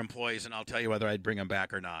former employees, and I'll tell you whether I'd bring them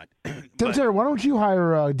back or not. Tim Terry, why don't you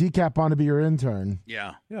hire Decap on to be your intern?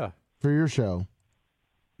 Yeah. For your show.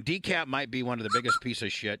 Decap might be one of the biggest piece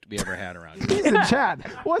of shit we ever had around here. He's in chat.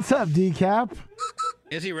 What's up, Decap?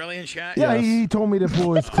 Is he really in chat? Yeah, he told me to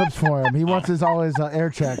pull his clips for him. He wants all his air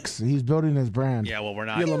checks. He's building his brand. Yeah, well, we're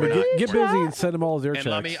not. Get busy and send him all his air checks.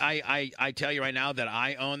 Let me. I tell you right now that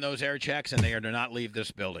I own those air checks, and they are to not leave this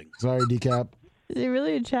building. Sorry, Decap. Is he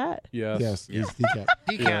really in chat? Yes, he's Decap.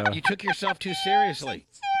 Decap, you took yourself too seriously.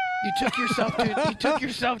 You took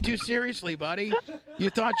yourself too seriously, buddy. You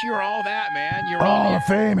thought you were all that, man. You're all of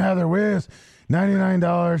Fame, Heather Wiz,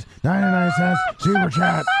 $99.99 super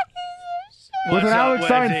chat. With an Alex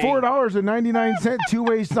Stein, $4.99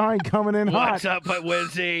 two-way Stein coming in hot. What's up,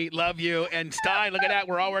 Wizzy? Love you. And Stein, look at that.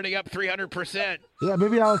 We're already up 300%. Yeah,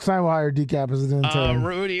 maybe Alex Stein will hire Decap as an intern.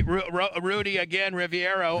 Rudy again,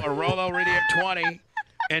 Riviero, or Rolo Rudy at 20.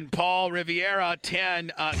 And Paul Riviera,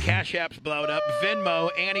 10. Cash App's blowed up.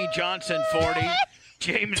 Venmo, Annie Johnson, 40.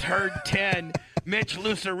 James Hurd, 10. Mitch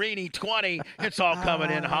Lucerini, 20. It's all coming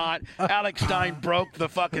in hot. Alex Stein broke the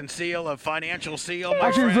fucking seal of financial seal.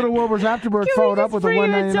 Actually, Little Wilbur's afterwards followed up with a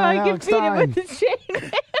 $1.99 Alex Stein.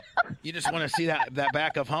 You just want to see that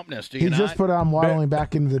back of humpness, do you not? He just put on waddling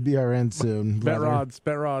back into the BRN soon. Bet rods.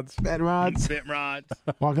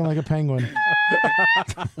 Walking like a penguin.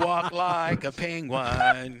 Walk like a penguin.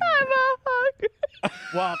 I'm a hug.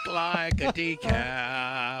 Walk like a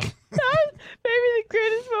decaf. Maybe the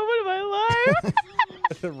greatest moment of my life.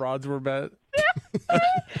 The rods were bet.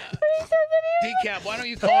 Decap, why don't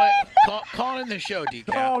you call in the show,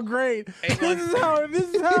 Decap? Oh, great. This is how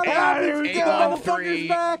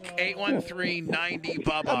 813-90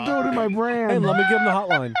 Bubba. I'm building my brand. Hey, let me give him the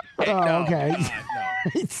hotline. Okay.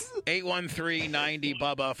 813-90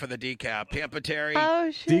 Bubba for the Decap. Tampa Terry. Oh,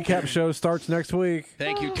 shit. Decap show starts next week.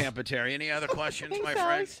 Thank you, Tampa Terry. Any other questions, my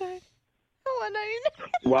friend?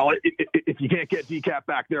 Well, if you can't get Decap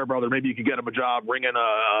back there, brother, maybe you could get him a job ringing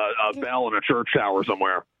a bell in a church shower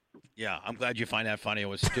somewhere. Yeah, I'm glad you find that funny. It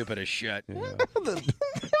was stupid as shit. Yeah. Remember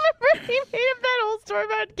he made up that whole story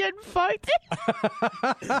about getting fucked?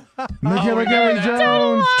 McGillicuddy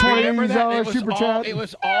Jones, $20 super chat. It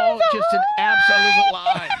was all just an absolute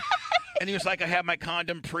lie. And he was like, I have my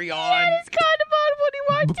condom pre-on. He had his condom on when he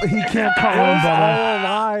He can't call in, Bubba. Oh,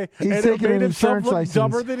 lie. He's taking an insurance look license.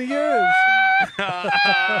 dumber than he is.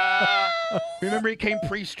 Remember, he came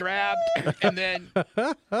pre-strapped, and then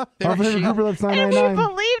Our favorite group lips And we 999.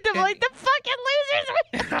 believed him like the fucking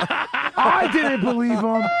losers. I didn't believe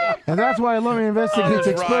him, and that's why Let Me Investigate that's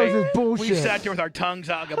exposes right. bullshit. We sat there with our tongues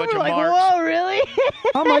out, a bunch We're of like, marks. whoa, really?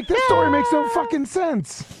 I'm like, this story makes no fucking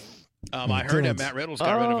sense. I heard that Matt Riddle's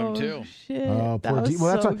got rid of him too. Shit. Oh, that poor was D.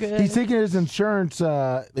 Well, that's so why good. he's taking his insurance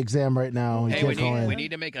exam right now. He Hey, can't call in. we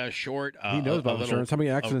need to make a short. He knows about insurance. How many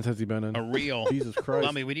accidents has he been in? A reel. Jesus Christ.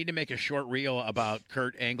 I mean, we need to make a short reel about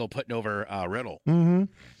Kurt Angle putting over Riddle. Mm-hmm.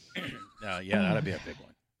 Yeah, that'd be a big one.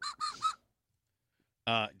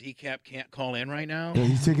 Decap can't call in right now. Yeah,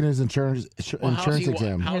 he's taking his insurance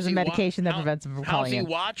exam. There's a medication that prevents him from How's calling he in.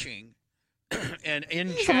 watching? And in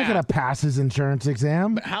He's not gonna chat, pass his insurance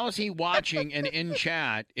exam. but how is he watching and in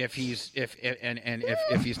chat if he's if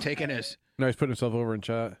he's taking his? No, he's putting himself over in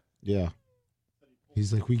chat. Yeah.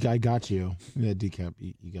 He's like, I got you. Yeah, Decap,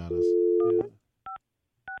 you got us.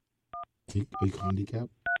 Yeah. Are you calling Decap?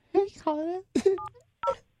 Are you calling it?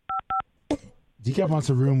 Decap wants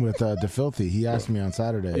a room with DeFilthy. He asked me on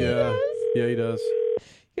Saturday. Yeah, he does.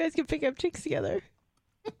 You guys can pick up chicks together.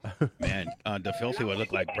 Man, DeFilthy would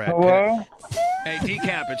look like Brad Hello? Pitt. Hey,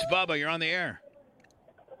 Decap, it's Bubba. You're on the air.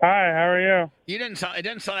 Hi, how are you? It doesn't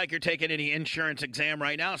sound like you're taking any insurance exam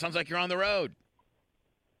right now. It sounds like you're on the road.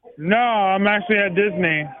 No, I'm actually at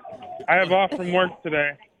Disney. I have off from work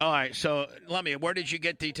today. All right, so Lummy, where did you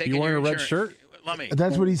get the taking You wearing your a red insurance? shirt? Lummy,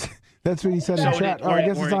 That's what he said in So chat. did- Oh, I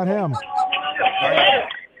guess it's not him.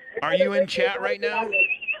 are you in chat right now?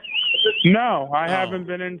 No, I haven't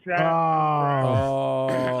been in chat. Oh,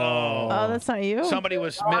 that's not you. Somebody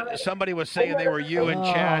was saying they were you in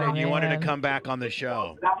chat and you wanted to come back on the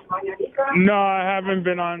show. No, I haven't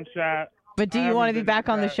been on chat. But do you want to be back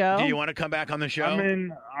on the show? Do you want to come back on the show? I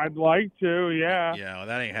mean, I'd like to, yeah. Yeah, well,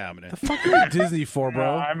 that ain't happening. The fuck are you at Disney for,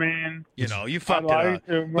 bro? I mean, You know, you fucked I'd it like up.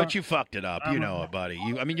 to, But you fucked it up. You know it, buddy.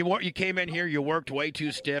 You came in here, you worked way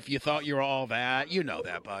too stiff. You thought you were all that. You know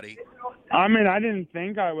that, buddy. I mean, I didn't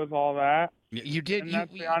think I was all that. You did. And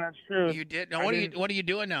that's the honest truth. You did. Now, what are you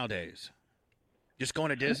doing nowadays? Just going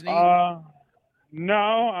to Disney? No,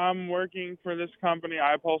 I'm working for this company,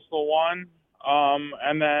 iPostal One.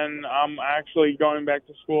 And then I'm actually going back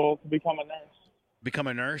to school to become a nurse. Become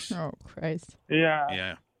a nurse? Oh, Christ. Yeah.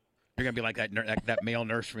 Yeah. You're gonna be like that male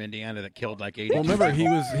nurse from Indiana that killed like 80. Well, remember he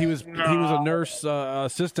was a nurse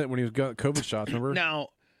assistant when he was got COVID shots. Remember? Now,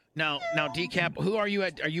 Decap, who are you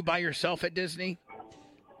at? Are you by yourself at Disney?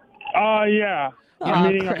 Yeah. I'm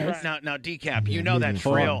meeting a Chris. friend. Now, Decap, you know that's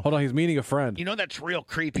Hold real. on, hold on. He's meeting a friend. You know that's real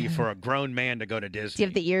creepy for a grown man to go to Do you Disney.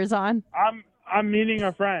 have the ears on? I'm meeting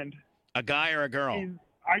a friend. A guy or a girl?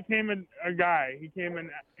 I came in a guy. He came in.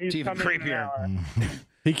 He's It's even coming in an creepier. hour.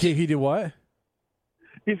 He did what?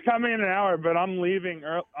 He's coming in an hour, but I'm leaving.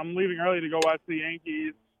 I'm leaving early to go watch the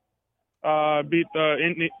Yankees beat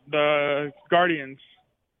the Guardians.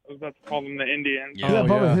 I was about to call them the Indians. Yeah,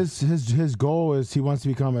 Bubba, his goal is he wants to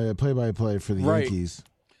become a play-by-play for the Yankees.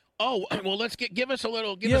 Oh well, let's give us a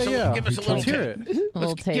little. Give Yeah, us a yeah. give us a Let's little. hear ta- it. A little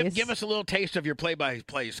let's taste. give us a little taste of your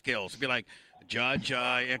play-by-play skills. Be like, Judge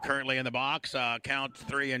currently in the box. Count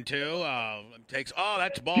 3 and 2. Takes. Oh,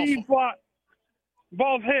 that's ball. Deep fly.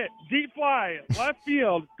 Ball's hit. Deep fly. Left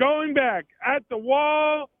field. Going back. At the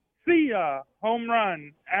wall. See ya. Home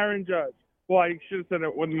run. Aaron Judge. Well, I should have said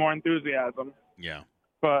it with more enthusiasm. Yeah.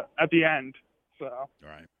 But at the end. So. All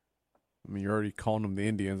right. I mean, you're already calling them the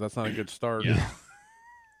Indians. That's not a good start.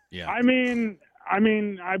 Yeah. I mean,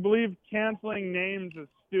 I believe canceling names is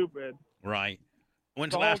stupid. Right.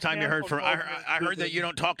 When's The the last whole time you heard cancel from? I culture heard that you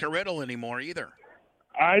don't talk to Riddle anymore either.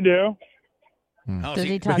 I do. How's Does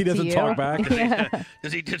he talk he to doesn't you? talk back.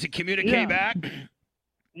 Does he communicate Yeah. back?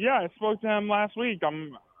 Yeah, I spoke to him last week.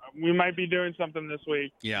 We might be doing something this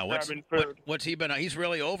week. Yeah. Grabbing food. What's he been? He's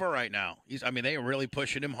really over right now. They are really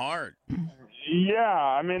pushing him hard. Yeah,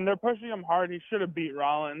 I mean, they're pushing him hard. He should have beat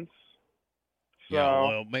Rollins. So, Yeah.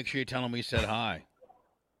 Well, make sure you tell him we said hi.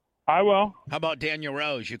 I will. How about Daniel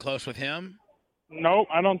Rose? You close with him? Nope,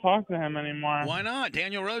 I don't talk to him anymore. Why not?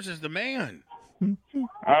 Daniel Rose is the man.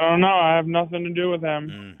 I don't know. I have nothing to do with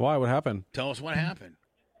him. Why? What happened? Tell us what happened.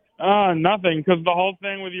 Nothing, because the whole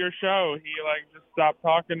thing with your show, he just stopped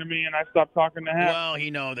talking to me, and I stopped talking to him. Well,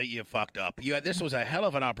 he know that you fucked up. This was a hell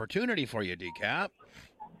of an opportunity for you, Decap.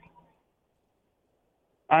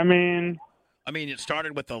 I mean, it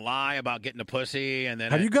started with the lie about getting a pussy, and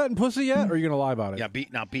then Have you gotten pussy yet, or are you gonna lie about it? Yeah, be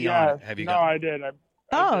yeah, on it. Have you no, got? I did.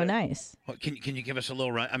 Oh, nice. Can you give us a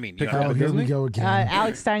little run? Here we go again.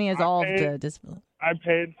 Alex Steiny has all paid- the disability. I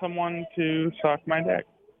paid someone to suck my dick.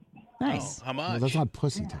 Nice. Oh, how much? Well, that's not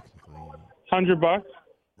pussy, technically. $100.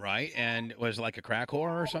 Right, and was it like a crack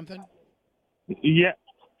whore or something? Yeah,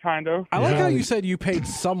 kind of. I like how you said you paid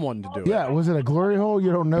someone to do it. Yeah, was it a glory hole?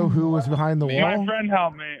 You don't know who was behind the wall? My friend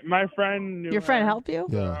helped me. My friend knew Your friend her. helped you?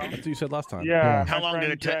 Yeah. That's what you said last time. Yeah. How my long did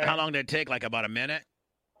friend it take? Jay. How long did it take? Like about a minute?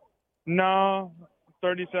 No,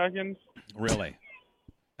 30 seconds. Really?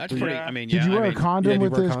 That's pretty. Yeah. I mean, Did you wear a condom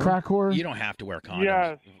with this crack whore? You don't have to wear condoms.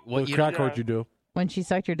 Yes. What crack whore you do? When she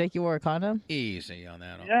sucked your dick, you wore a condom? Easy on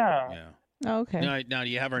that. Yeah. Yeah. Oh, okay. Now, do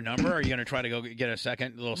you have her number, or are you going to try to go get a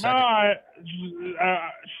little No, second?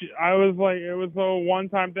 I was like, it was a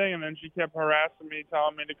one-time thing, and then she kept harassing me,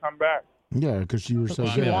 telling me to come back. Yeah, because you were so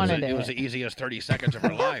Well, good. it was the easiest 30 seconds of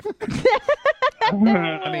her life. I mean,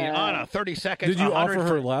 Anna, 30 seconds. Did you 100 offer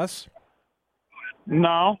her less?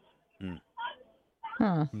 No.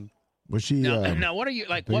 Huh. Was she? Now, what are you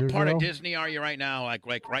like? What bigger part girl? of Disney are you right now? Like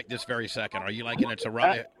right this very second? Are you like in it's a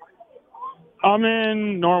ride? I'm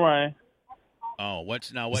in Norway. Oh, what's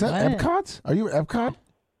Is that Epcot? Are you at Epcot?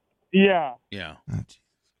 Yeah. Yeah. Oh,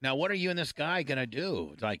 Now, what are you and this guy gonna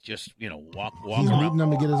do? Like, just walk He's around? meeting them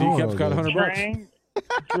to get his oil. Decap's got $100.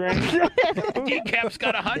 Decap's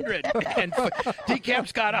got 100, and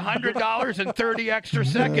Decap's got $100 and 30 extra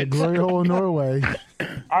seconds. Glory hole in Norway.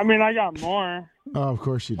 I mean, I got more. Oh, of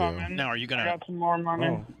course you do. coming. Now, are you gonna? I got some more money.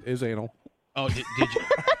 Oh, is anal. Oh, did you? Did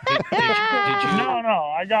you?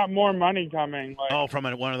 No, I got more money coming. Like, Oh, from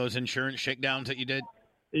one of those insurance shakedowns that you did?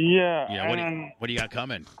 yeah. Yeah. And What do you got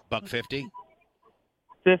coming? $150?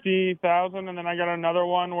 50,000, and then I got another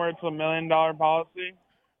one where it's $1 million policy.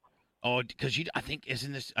 Oh, because I think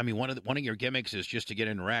isn't this? I mean, one of your gimmicks is just to get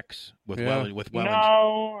in wrecks with Yeah. Wellens.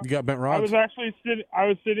 No, You got bent I rods? was actually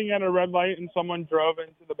sitting at a red light, and someone drove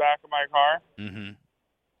into the back of my car. Mm-hmm.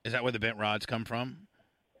 Is that where the bent rods come from?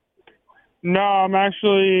 No, I'm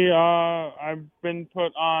actually I've been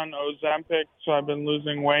put on Ozempic, so I've been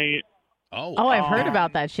losing weight. Oh, I've heard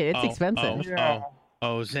about that shit. It's expensive. Yeah.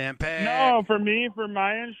 Ozempic. No, for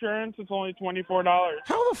my insurance, it's only $24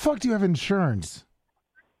 How the fuck do you have insurance?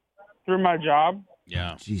 through my job.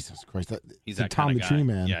 Yeah. Jesus Christ. He's the that Tom kind the of Tree guy.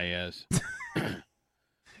 Man. Yeah, he is.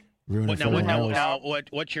 Ruining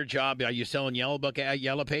What's your job? Are you selling Yellow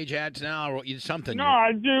Page ads now, or something? No,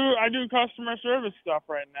 I do customer service stuff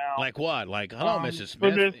right now. Like what? Like, hello, Mrs.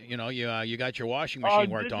 for Smith. this- You got your washing machine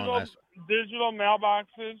worked on last. digital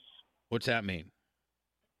mailboxes. What's that mean?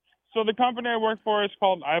 So the company I work for is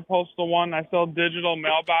called iPostal1. I sell digital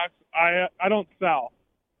mailbox. I don't sell.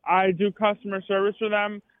 I do customer service for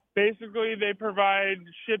them. Basically, they provide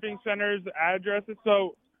shipping centers, addresses.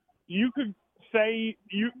 So you could say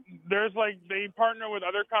they partner with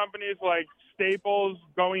other companies like Staples,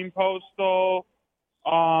 Going Postal.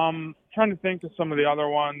 Trying to think of some of the other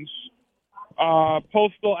ones.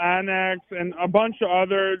 Postal Annex and a bunch of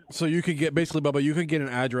other. So you could get basically, Bubba. You could get an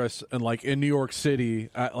address in New York City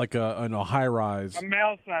at like a high rise, a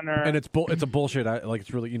mail center, and it's a bullshit. Like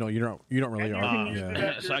it's really you don't really are.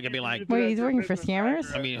 Yeah. So I could be like, Wait, he's working for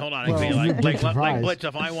scammers? I mean, hold on. Well, I could be like surprised. Blitz.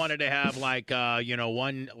 If I wanted to have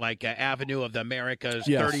one Avenue of the Americas,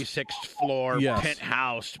 Yes. 36th floor Yes.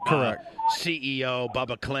 penthouse, Correct. CEO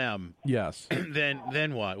Bubba Clem. Yes.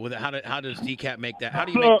 then what? How does Decap make that? How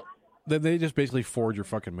do you make? They just basically forward your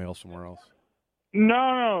fucking mail somewhere else.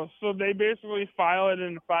 No. So they basically file it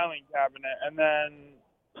in the filing cabinet, and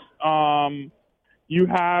then you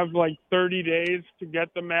have like 30 days to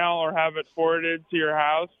get the mail or have it forwarded to your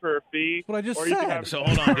house for a fee. What I just or you can said. have- So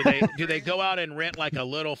hold on. Do they go out and rent like a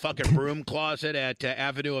little fucking broom closet at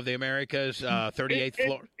Avenue of the Americas, 38th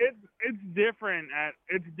floor? It's different at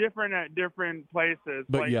different places.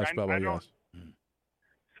 But like, yes, I Bubba, don't- yes.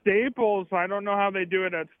 Staples, I don't know how they do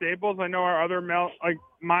it at Staples. I know our other mail,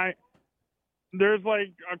 there's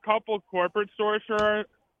like a couple corporate stores. Sure,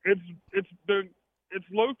 it's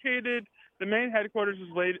located. The main headquarters is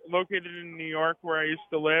located in New York, where I used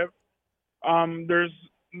to live.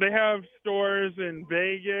 They have stores in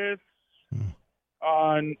Vegas.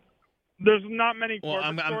 There's not many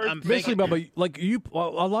corporate stores. I'm Basically, thinking, Bubba,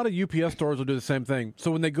 a lot of UPS stores will do the same thing. So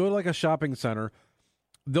when they go to like a shopping center,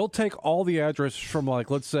 they'll take all the addresses from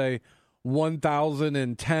like, let's say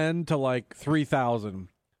 1010 to like 3000.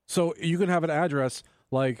 So you can have an address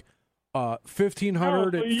like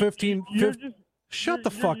 1500 No, so at 15 you're just- shut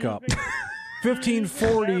the you're fuck up. using-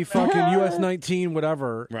 1540 fucking US 19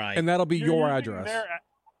 whatever. Right. And that'll be you're your using address.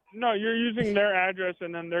 you're using their address,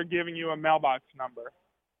 and then they're giving you a mailbox number.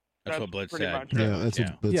 That's what Blitz pretty said. much it. Yeah, that's Yeah.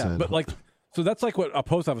 what Blitz Yeah, said. but like So that's like what a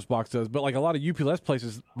post office box does, but like a lot of UPS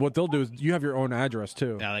places, what they'll do is you have your own address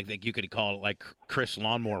too. Now, like you could call it like Chris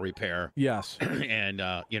Lawnmower Repair. Yes. And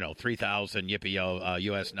 3000 Yippee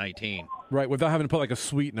US 19. Right, without having to put like a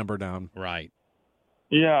suite number down. Right.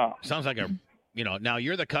 Yeah. Sounds like now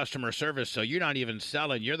you're the customer service, so you're not even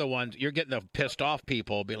selling. You're the ones, you're getting the pissed off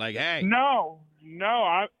people. Be like, hey. No.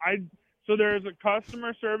 So there's a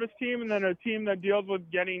customer service team and then a team that deals with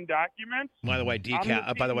getting documents. By the way,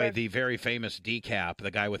 the very famous Decap,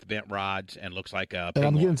 the guy with bent rods and looks like a. And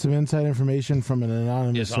I'm getting some inside information from an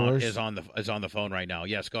anonymous source. Is on the phone right now.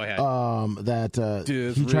 Yes, go ahead.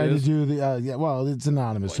 He tried to do the it's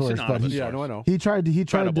anonymous source, but I know. He tried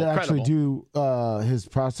to actually do his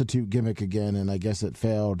prostitute gimmick again, and I guess it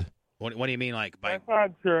failed. What do you mean, like? That's not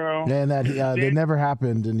true. And that they never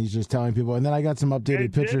happened, and he's just telling people. And then I got some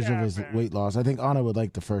updated pictures of his weight loss. I think Anna would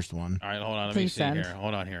like the first one. All right, hold on. Let me see here.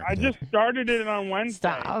 Hold on here. I just started it on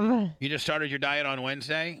Wednesday. Stop. You just started your diet on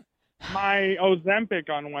Wednesday? My Ozempic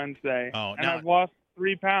on Wednesday. Oh, and I've lost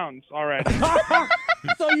 3 pounds already.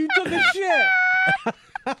 So you took a shit.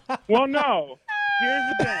 Well, no. Here's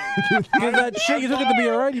the thing. Because that shit you took at the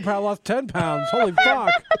BRN, you probably lost 10 pounds. Holy fuck.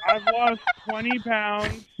 I've lost 20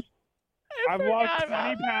 pounds. I've lost 20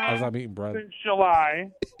 As pounds I'm eating bread. since July.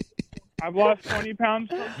 I've lost 20 pounds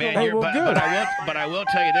from Man, July. but I will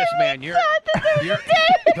tell you this, man. Your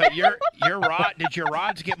rod. Did your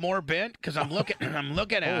rods get more bent? Because I'm looking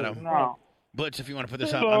at them. No. Blitz, if you want to put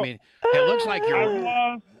this up, I mean, it looks like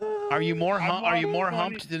you're. Are you more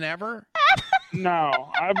humped than ever? No,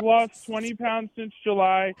 I've lost 20 pounds since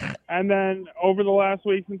July, and then over the last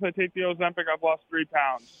week since I take the Ozempic, I've lost 3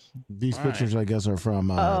 pounds. These pictures, I guess, are from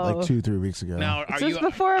like 2-3 weeks ago. Now, This was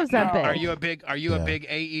before Ozempic. Are you a big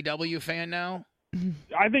AEW fan now?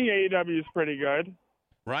 I think AEW is pretty good.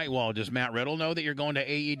 Right. Well, does Matt Riddle know that you're going to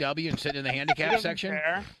AEW and sitting in the handicap section?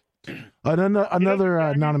 Care. Another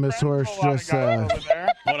anonymous source just.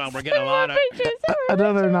 Hold on, we're getting a lot of.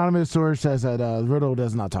 Another anonymous source says that Riddle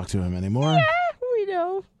does not talk to him anymore. Yeah, we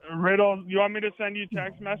know. Riddle, you want me to send you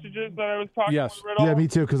text messages that I was talking with Riddle? Yeah, me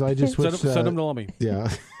too, because I just switched. Send them to Lummy. Yeah.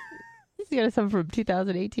 He's got some from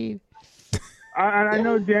 2018. I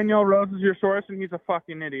know Daniel Rose is your source, and he's a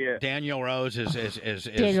fucking idiot. Daniel Rose is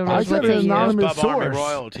Daniel Rose, I said an anonymous Bubba Army source.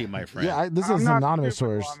 royalty, my friend. Yeah, this is an anonymous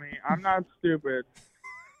source. Lummy. I'm not stupid.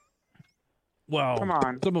 Well, come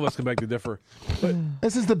on. Some of us can beg to differ. But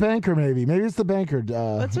this is the banker, maybe. Maybe it's the banker.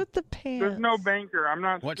 What's with the pants? There's no banker. I'm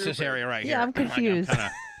not. What's stupid. this area right here? Yeah, I'm confused.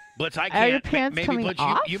 Blitz, I Are can't. your pants maybe coming Blitz,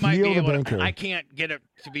 off? you might be Feel the able to. banker. I can't get it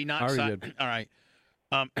to be not. I already did. All right.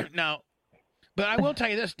 Now, but I will tell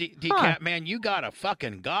you this, Decap, man, you got a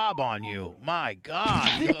fucking gob on you. My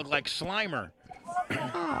God, you look like Slimer.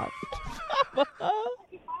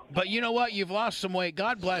 But you know what? You've lost some weight.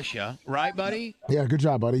 God bless you. Right, buddy? Yeah, good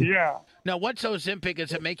job, buddy. Yeah. Now, what's Ozempic?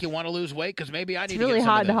 Does it make you want to lose weight? Because maybe I need It's to really get some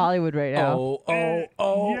hot of in this. Hollywood right now. Yeah.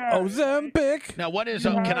 Ozempic. Now, what is?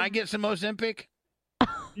 Can I get some Ozempic?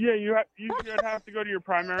 Yeah, you should have to go to your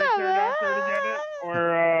primary care doctor to get it,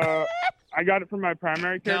 or I got it from my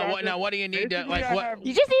primary care doctor. Now, what do you need to like? What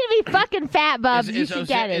You just need to be fucking fat, bub. You should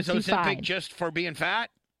get it. Is She's Ozempic fine. just for being fat?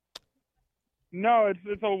 No,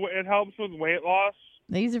 it helps with weight loss.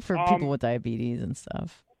 They use it for people with diabetes and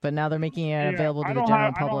stuff. But now they're making it available to I the don't general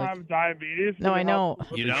have, public. I don't have diabetes. No, but I it know.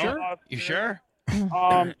 helps with You the know? weight loss. You sure?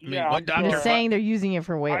 Yeah. What doctor? They're saying they're using it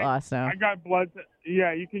for weight loss now. I got blood.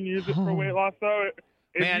 Yeah, you can use it for weight loss though.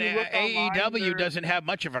 If Man, you look online, AEW doesn't have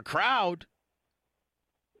much of a crowd.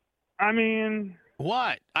 I mean,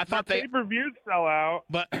 What? I thought they pay-per-views sell out.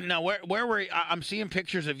 But now, where were I'm seeing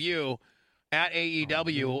pictures of you at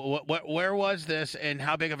AEW. Where was this, and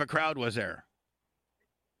how big of a crowd was there?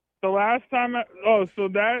 The last time, so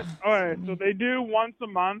they do once a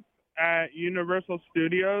month at Universal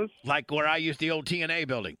Studios. Like where I used the old TNA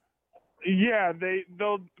building. Yeah,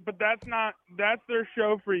 but that's their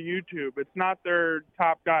show for YouTube. It's not their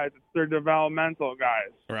top guys. It's their developmental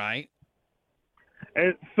guys. Right.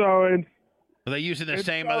 It's Are they using the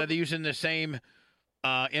same? Are they using the same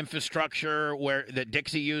infrastructure that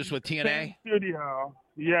Dixie used with TNA? Studio.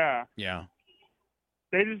 Yeah. Yeah.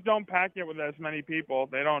 They just don't pack it with as many people.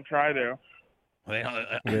 They don't try to. They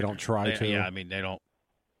don't try to. Yeah, I mean they don't.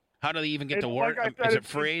 How do they even get It's to work? like I said, Is it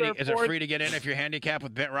it's free? their Is it free to get in if you're handicapped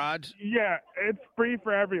with bent rods? Yeah, it's free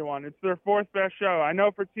for everyone. It's their fourth best show. I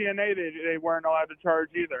know for TNA they weren't allowed to charge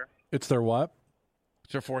either. It's their what?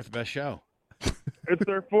 It's their fourth best show. It's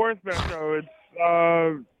their fourth best show. It's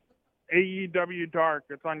AEW Dark.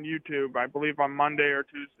 It's on YouTube, I believe, on Monday or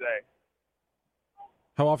Tuesday.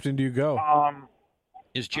 How often do you go?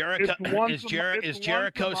 Is Jericho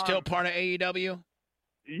still part of AEW?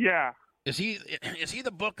 Yeah. Is he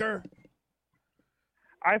the booker?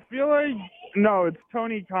 I feel like no, it's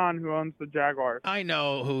Tony Khan who owns the Jaguars. I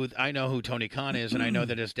know who Tony Khan is, and I know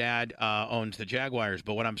that his dad owns the Jaguars.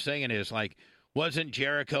 But what I'm saying is, like, wasn't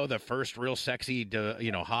Jericho the first real sexy,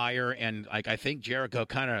 hire? And like, I think Jericho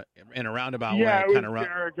kind of in a roundabout way, kind of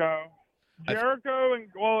Jericho.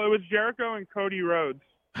 It was Jericho and Cody Rhodes.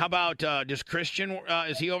 How about does Christian?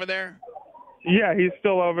 Is he over there? Yeah, he's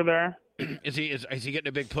still over there. Is he getting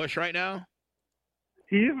a big push right now?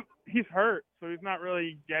 He's hurt, so he's not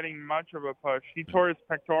really getting much of a push. He tore his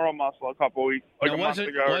pectoral muscle a couple weeks, a month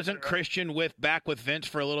ago. Wasn't Christian back with Vince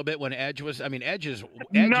for a little bit when Edge was? I mean, Edge.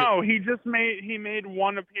 No, he made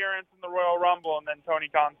one appearance in the Royal Rumble, and then Tony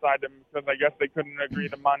Khan signed him because I guess they couldn't agree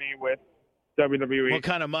to money with WWE. What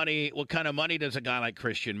kind of money does a guy like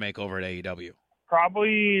Christian make over at AEW?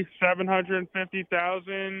 Probably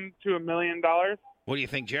 $750,000 to $1 million. What do you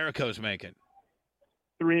think Jericho's making?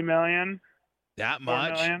 $3 million. That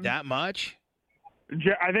much? That much?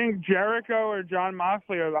 I think Jericho or John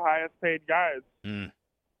Moxley are the highest paid guys.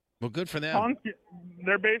 Well, good for them. Punk,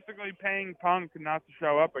 they're basically paying Punk not to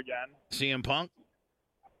show up again. CM Punk?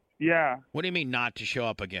 Yeah. What do you mean not to show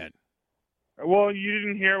up again? Well, you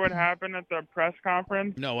didn't hear what happened at the press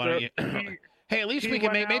conference? No, why don't you? Hey, at least we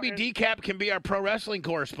can maybe Decap can be our pro wrestling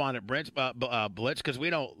correspondent, Blitz, because we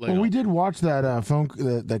don't. Well, we did watch that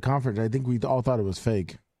that conference. I think we all thought it was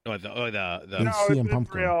fake. No, CM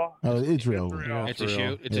Punk. Real. Oh, it's real. Yeah, it's a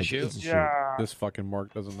shoot. It's a shoot. Yeah. This fucking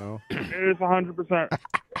Mark doesn't know. It is 100%.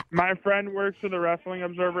 My friend works for the Wrestling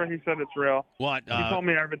Observer. He said it's real. What? He told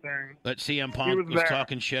me everything. But CM Punk was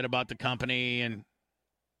talking shit about the company and.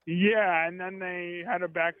 Yeah, and then they had a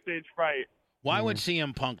backstage fight. Why would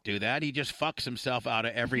CM Punk do that? He just fucks himself out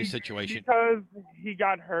of every situation. Because he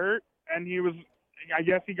got hurt, and I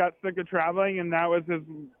guess he got sick of traveling, and that was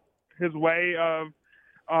his way of.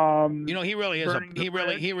 He really is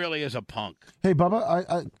a punk. Hey,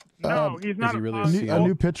 Bubba, no, he's not really a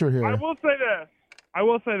new picture here. I will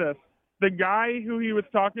say this. The guy who he was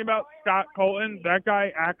talking about, Scott Colton, that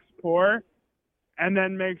guy acts poor and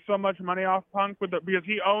then makes so much money off Punk because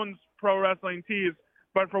he owns Pro Wrestling Tees.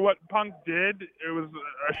 But for what Punk did, it was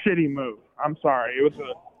a shitty move. I'm sorry. It was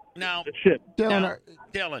a shit.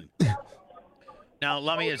 Dylan. Now,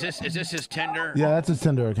 Lummy, is this his Tinder? Yeah, that's his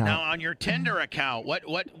Tinder account. Now, on your Tinder account,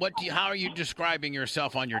 how are you describing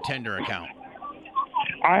yourself on your Tinder account?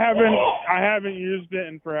 I haven't used it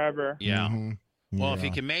in forever. Yeah. Mm-hmm. Well, if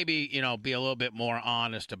you can maybe, be a little bit more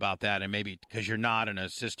honest about that, and maybe because you're not an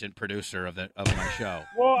assistant producer of my show.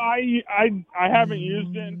 Well, I haven't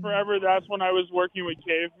used it in forever. That's when I was working with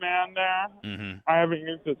Caveman there. Mm-hmm. I haven't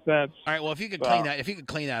used it since. All right. Well, if you could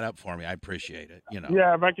clean that up for me, I appreciate it.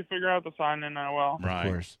 Yeah, if I could figure out the sign in, I will. Right.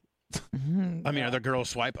 Of course. I mean, are the girls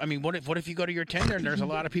swipe? I mean, what if you go to your Tinder and there's a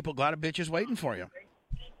lot of bitches waiting for you?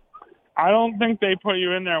 I don't think they put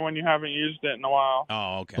you in there when you haven't used it in a while.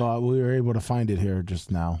 Oh, okay. Well, we were able to find it here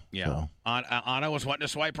just now. Yeah. So. Anna was wanting to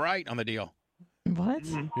swipe right on the deal. What?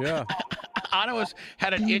 Yeah. Anna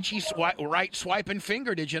had an itchy right swiping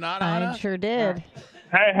finger. Did you not, Anna? I sure did.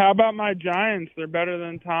 Hey, how about my Giants? They're better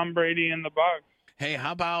than Tom Brady and the Bucs. Hey,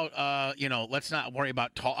 how about let's not worry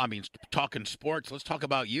about talking sports. Let's talk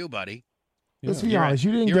about you, buddy. Let's be honest.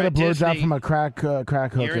 You didn't get a blowjob from a crack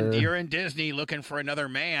hooker. You're in Disney looking for another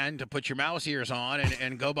man to put your mouse ears on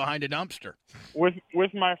and go behind a dumpster with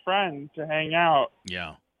my friend to hang out.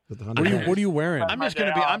 Yeah. What are you wearing? I'm just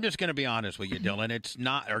gonna be honest with you, Dylan. It's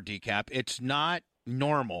not Decap. It's not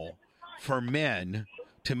normal for men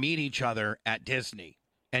to meet each other at Disney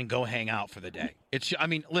and go hang out for the day.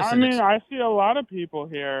 Listen. I see a lot of people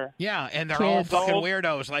here. Yeah, and they're all fucking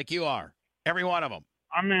weirdos like you are. Every one of them.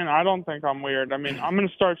 I don't think I'm weird. I'm going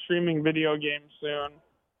to start streaming video games soon.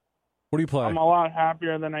 What do you play? I'm a lot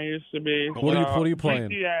happier than I used to be. What are you playing?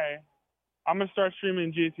 GTA. I'm going to start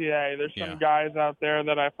streaming GTA. There's some guys out there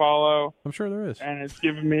that I follow. I'm sure there is. And it's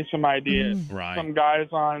giving me some ideas. Right. Some guys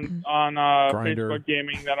on Facebook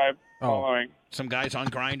Gaming that I'm following. Some guys on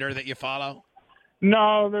Grindr that you follow?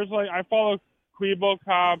 No, I follow Queeble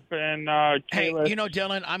Cop and Hey,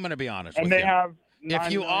 Dylan, I'm going to be honest with you. And they have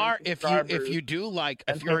if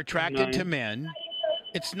you're attracted to men,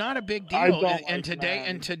 it's not a big deal. In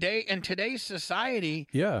today's society,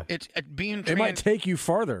 it's being. It might take you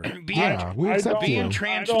farther. Being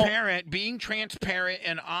transparent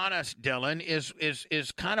and honest, Dylan,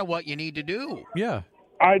 is kind of what you need to do. Yeah.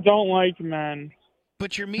 I don't like men.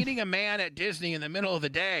 But you're meeting a man at Disney in the middle of the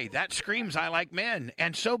day. That screams, I like men.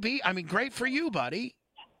 And great for you, buddy.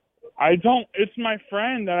 I don't. It's my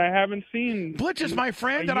friend that I haven't seen. Blitz is my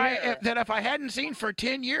friend that if I hadn't seen for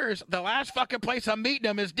 10 years, the last fucking place I'm meeting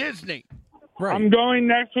him is Disney. Right. I'm going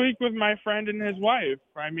next week with my friend and his wife.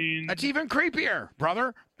 I mean, That's even creepier,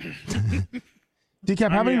 brother.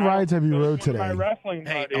 Decap, how many rides have you rode today? My wrestling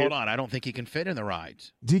Hey, buddies. hold on. I don't think he can fit in the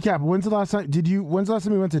rides. Decap, when's the last time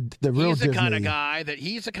you went to the real He's the Disney? kind of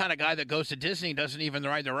guy that goes to Disney and doesn't even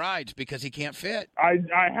ride the rides because he can't fit. I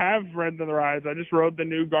have read the rides. I just rode the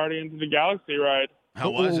new Guardians of the Galaxy ride.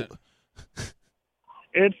 How was it?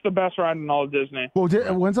 It's the best ride in all of Disney. Well,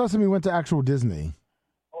 when's the last time you went to actual Disney?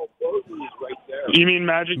 You mean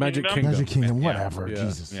Magic Kingdom? Magic Kingdom, whatever. Yeah.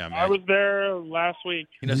 Jesus. Yeah, I was there last week.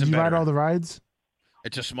 Did you ride all the rides?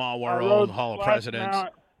 It's a small I rode world, Hall of Splash Presidents.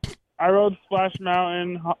 I rode Splash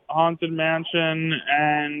Mountain, Haunted Mansion,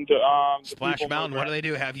 and Splash Mountain. What do they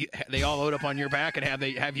do? They all load up on your back and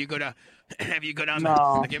have you go down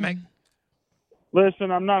No. the gimmick?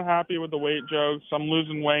 Listen, I'm not happy with the weight jokes. I'm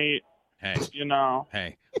losing weight. Hey,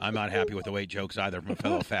 Hey, I'm not happy with the weight jokes either from a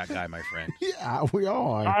fellow fat guy, my friend. Yeah, we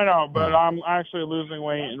all are. I know, but I'm actually losing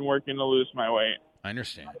weight and working to lose my weight. I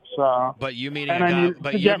understand. So, but you meeting and a I guy? need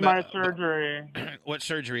to get my surgery. What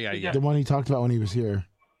surgery are you? The one he talked about when he was here.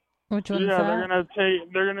 Which one's Yeah, that?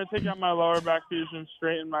 they're gonna take out my lower back fusion,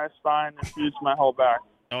 straighten my spine, and fuse my whole back.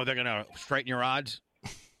 Oh, they're gonna straighten your odds.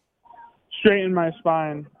 Straighten my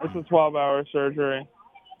spine. It's a 12-hour surgery.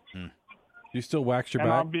 You still wax your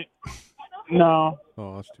And I'll back? No.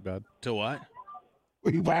 Oh, that's too bad. To what?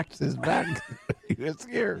 He waxed his back. He was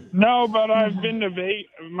scared. No, but I've been to Vegas.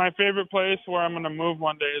 My favorite place where I'm gonna move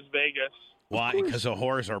one day is Vegas. Why? Because the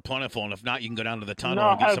whores are plentiful, and if not, you can go down to the tunnel No,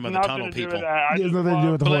 and it get has some of the nothing tunnel to do people. with that. I It has just nothing to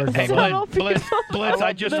do with the love- horse. Hey, Bubba. Blitz,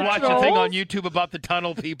 I just the watched a thing trolls. on YouTube about the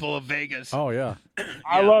tunnel people of Vegas. Oh, yeah.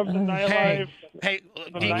 I love the nightlife. Hey,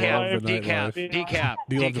 The decap, nightlife. decap.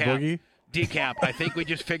 Do you love the boogie? Decap, I think we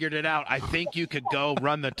just figured it out. I think you could go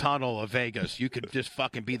run the tunnel of Vegas. You could just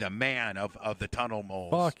fucking be the man of the tunnel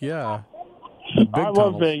moles. Fuck, yeah. The big I love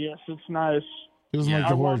tunnels. Vegas. It's nice. He doesn't like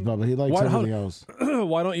the horse, Bubba. He likes everything else.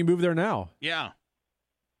 Why don't you move there now? Yeah.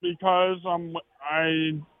 Because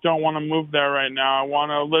I don't want to move there right now. I want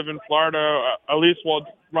to live in Florida. At least while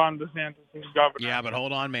Ron DeSantis is governor. Yeah, but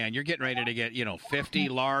hold on, man. You're getting ready to get, 50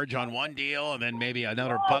 large on one deal and then maybe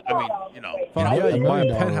another buck. I mean, Fuck, yeah, you buy a $1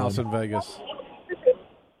 million penthouse one. in Vegas.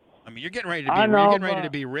 I mean, you're getting ready to be I know, you're getting ready but- to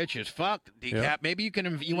be rich as fuck, Decap. Yeah. Maybe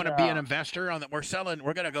you want to be an investor on that. We're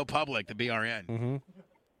going to go public, the BRN. Mm-hmm.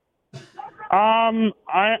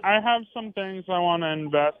 I have some things I want to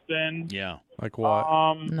invest in. Yeah. Like what?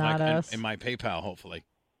 Not Like us. in my PayPal, hopefully.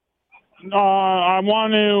 I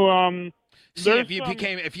want to. See, There's if you some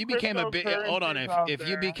became a big cryptocurrencies out if you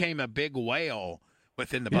there. became a big whale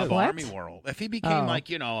within the Yeah. Bubba What? Army world, if he became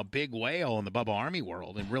Oh. a big whale in the Bubba Army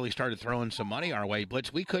world and really started throwing some money our way,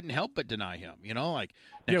 Blitz, we couldn't help but deny him. Like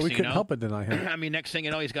Yeah, next we thing couldn't you know, help but deny him. I mean, next thing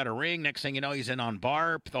you know, he's got a ring. Next thing you know, he's in on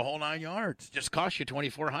BARP, the whole 9 yards. Just cost you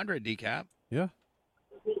 $2,400, Decap. Yeah.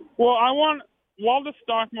 Well, while the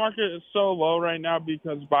stock market is so low right now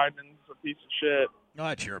because Biden's a piece of shit. No,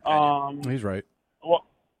 that's your opinion. He's right. Well,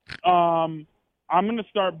 I'm gonna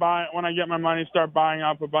start buying when I get my money. Start buying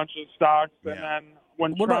up a bunch of stocks, and then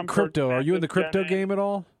when What Trump about crypto? Are you in the crypto game? game at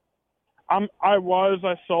all? I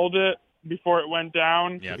sold it before it went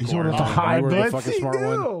down. Yeah, He's sort of the Oh, high you were the blitz. fucking He smart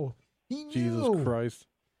one. knew. He Jesus knew. Christ.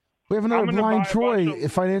 We have another I'm gonna blind buy a Troy, bunch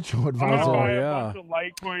of- financial I'm gonna advisor. buy yeah. a bunch of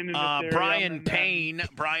Litecoin and Ethereum, Brian and then- Payne,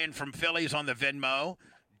 Brian from Philly's on the Venmo.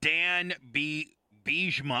 Dan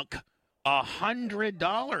Bijmuk,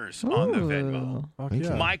 $100 on the Venmo. Fuck Thank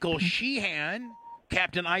yeah. Michael Sheehan,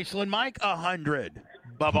 Captain Iceland Mike, 100.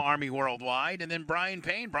 Bubba Army Worldwide, and then Brian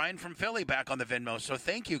Payne, Brian from Philly, back on the Venmo. So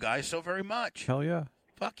thank you guys so very much. Hell yeah.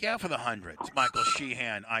 Fuck yeah for the hundreds. Michael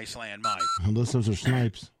Sheehan, Iceland Mike. Unless those are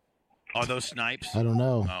snipes. Are those snipes? I don't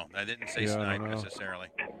know. Oh, I didn't say Yeah, I snipe don't know. necessarily.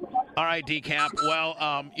 All right, Decap. Well,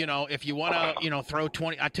 if you want to, throw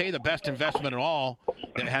 20, I tell you the best investment of all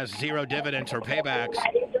that has zero dividends or paybacks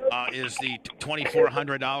is the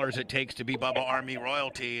 $2,400 it takes to be Bubba Army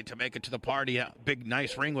royalty to make it to the party. A big,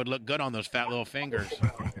 nice ring would look good on those fat little fingers.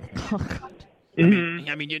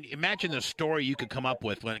 I mean, you imagine the story you could come up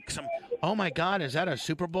with when oh my God, is that a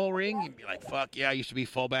Super Bowl ring? You'd be like, fuck yeah, I used to be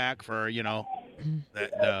fullback for,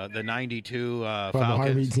 the 92 Bubba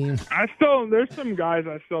Army Falcons. team. there's some guys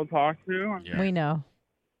I still talk to. Yeah. We know.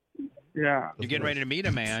 Yeah. You're getting ready to meet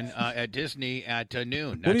a man at Disney at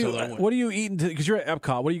noon. What are you eating? Because you're at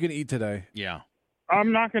Epcot. What are you going to eat today? Yeah.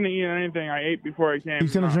 I'm not going to eat anything. I ate before I came.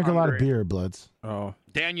 He's going to I'm drink not a lot of hungry. beer, Bloods. Oh.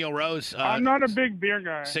 Daniel Rose. I'm not a big beer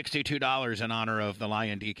guy. $62 in honor of the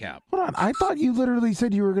Lion Decap. Hold on. I thought you literally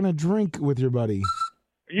said you were going to drink with your buddy.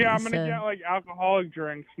 Yeah, I'm gonna get like alcoholic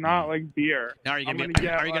drinks, not like beer. Now, are you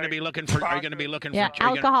gonna be looking for? Are you gonna be looking Yeah, for?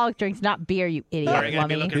 alcoholic drinks, not beer. You idiot. Are you gonna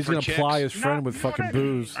be looking He's for gonna chicks? ply his friend with fucking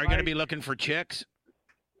booze. Are you gonna be looking for chicks?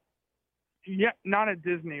 Yeah, not at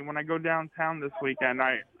Disney. When I go downtown this weekend,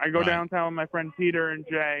 I go downtown with my friend Peter and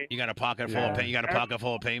Jay. You got a pocket full of pain. You got a pocket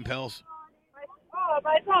full of pain pills.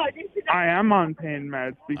 I am on pain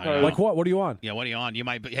meds because. Like what? What are you on? Yeah, what are you on? You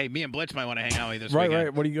might. Hey, me and Blitz might want to hang out with you this Right, weekend.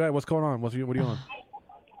 right. What do you got? What's going on? What are you on?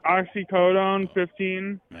 Oxycodone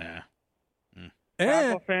 15. Yeah.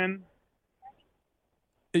 Baclofen.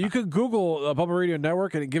 You could Google Bubba Radio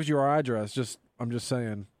Network and it gives you our address. I'm just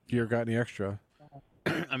saying. If you got any extra?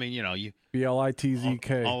 I mean, you know, you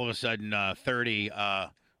BLITZK. all of a sudden 30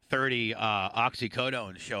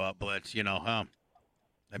 oxycodone show up, Blitz. You know, huh?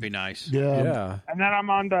 That'd be nice. Yeah. And then I'm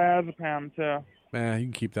on diazepam too. Man, you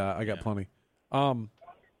can keep that. I got plenty. I'll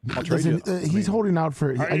trade Listen, you. he's holding out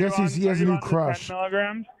for. I guess he has a new crush. 10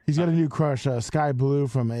 milligrams? He's got a new crush. Sky Blue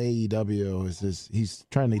from AEW. He's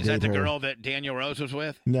trying to Is date that the her. girl that Daniel Rose was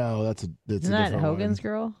with? No, that's Isn't a that different Hogan's one.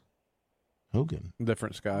 girl? Hogan.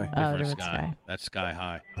 Different Sky. Oh, different Sky. That's Sky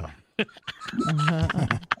High.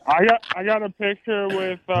 I got a picture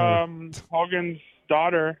with Hogan's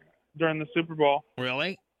daughter during the Super Bowl.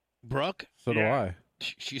 Really, Brooke? So do I.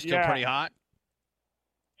 She's still pretty hot.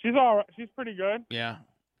 She's all right. She's pretty good. Yeah,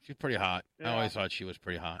 she's pretty hot. I always thought she was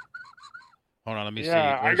pretty hot. Hold on, let me see.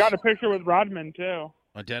 Yeah, I got a picture with Rodman too.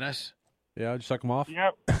 Dennis? Yeah, did you suck him off?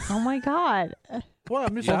 Yep. Oh my God. What?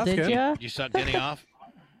 I'm just Well, asking. did ya? You suck Denny off?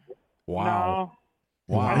 Wow.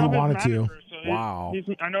 No. Wow. I He know his wanted to. manager, so Wow.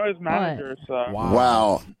 I know his manager, so.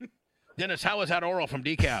 Wow. Dennis, how was that oral from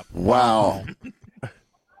Decap? Wow.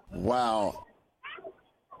 Wow.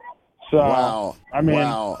 So, Wow. I mean,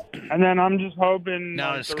 Wow. and then I'm just hoping.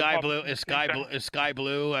 Now, like, is the Sky Blue? Republicans Is Sky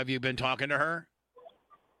Blue? Have you been talking to her?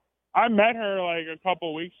 I met her like a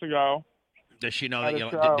couple weeks ago. Does she know At that a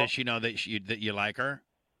you? show. Does she know that you like her?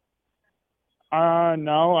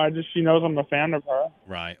 No, she knows I'm a fan of her.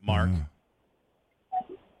 Right, Mark.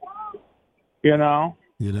 You know.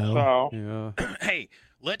 So. Yeah. Hey,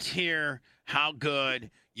 let's hear how good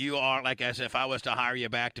you are. Like, as if I was to hire you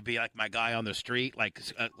back to be like my guy on the street. Like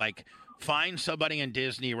find somebody in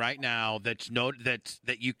Disney right now that's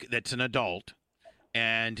an adult,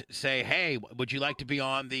 and say, hey, would you like to be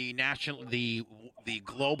on the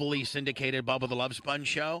globally syndicated Bubba the Love Sponge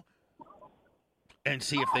show? And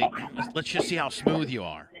see if let's just see how smooth you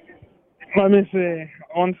are. Let me see.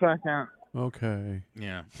 1 second. Okay.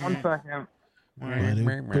 Yeah. 1 second. Do. 1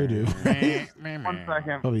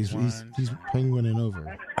 second. Oh, he's penguining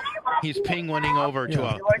over. He's penguining over to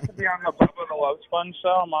Would you like to be on the Bubba the Love Sponge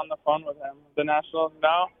show? I'm on the phone with him. The national.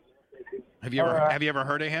 No. Have you ever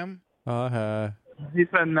heard of him? He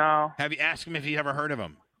said no. Have you asked him if you ever heard of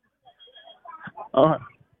him?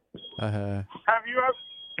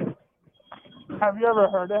 Have you ever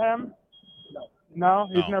heard of him? No,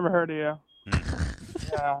 he's never heard of you.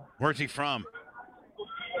 Yeah. Where's he from?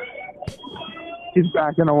 He's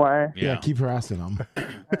backing away. Yeah, keep harassing him.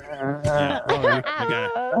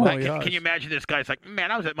 Can you imagine this guy's like,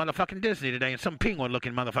 man, I was at motherfucking Disney today, and some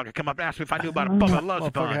penguin-looking motherfucker come up and asked me if I knew about a Bubba Love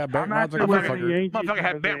Sponge. Motherfucker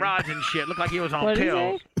had bent rods and shit. Looked like he was on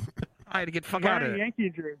pills. I had to get the fuck out of Wearing there. a Yankee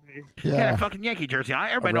jersey. Yeah, a fucking Yankee jersey.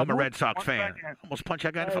 Everybody knows I'm a Red Sox fan. Second. Almost punch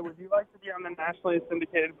that guy in the Hey, fucking... would you like to be on the nationally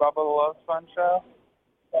syndicated Bubba the Love Sponge show?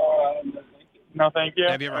 No, thank you.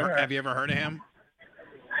 Have you ever heard of him?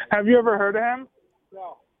 Have you ever heard of him?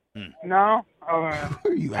 No. No? Okay. Who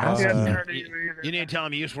are you asking? You need to tell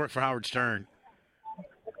him you used to work for Howard Stern.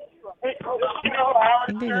 Hey, you know I Howard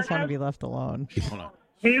think they Stern just want to is? be left alone. Hold on.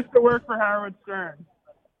 He used to work for Howard Stern.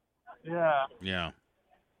 Yeah. Yeah.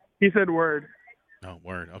 He said word. Oh,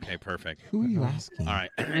 word. Okay, perfect. Who are you asking? All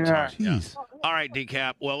right. Yeah. Jeez. All right,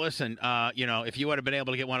 Decap. Well, listen, if you would have been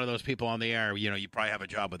able to get one of those people on the air, you probably have a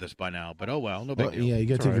job with us by now. But oh well, no big deal. Yeah, you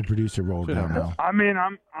got to take your producer role down now. I mean,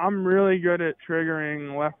 I'm really good at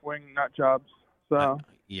triggering left-wing nut jobs. So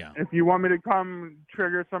Yeah. if you want me to come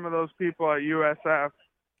trigger some of those people at USF.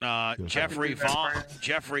 Jeffrey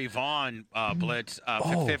Vaughn, Blitz,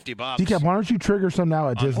 $50. Decap, why don't you trigger some now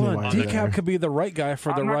at Disney? Decap could be the right guy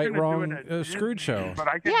for the I'm not right, gonna do wrong it at Scrooge show. But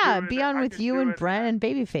I can Yeah, do it be on with you and Brent and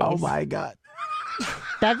Babyface. Oh my God.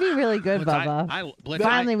 That'd be really good, Bubba.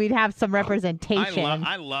 Finally, we'd have some representation.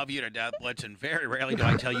 I love you to death, Blitz, and very rarely do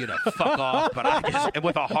I tell you to fuck off, but I just,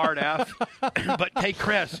 with a hard F. But hey,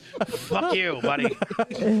 Chris, fuck you, buddy.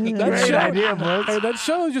 Great idea, Blitz. Hey, that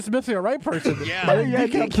show is just missing a right person. Yeah. Yeah,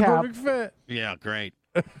 Decap's the perfect fit. Yeah, great.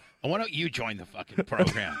 Why don't you join the fucking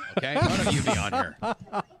program, okay? Why don't you be on here?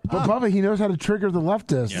 But Bubba, he knows how to trigger the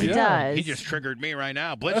leftist. Yeah, He does. He just triggered me right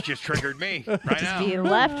now. Blitz just triggered me right now. Be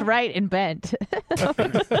left, right, and bent.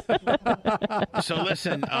 So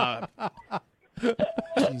listen,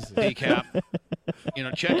 Decap,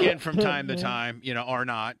 check in from time to time, or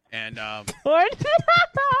not, and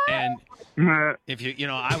and if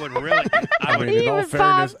I would really,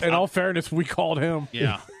 in all fairness, we called him.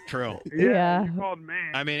 Yeah, true. Yeah. You called me.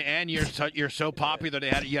 I mean, and you're so popular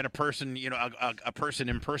that you had a person, a person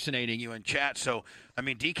impersonating you in chat. So, I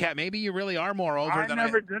mean, Decap, maybe you really are more over than I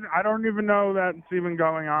never did. I don't even know that's even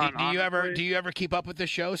going on. Do you ever keep up with the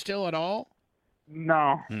show still at all?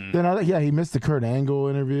 No. Then he missed the Kurt Angle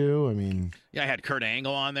interview. I mean, yeah, I had Kurt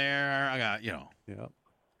Angle on there. I got Yeah.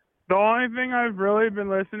 The only thing I've really been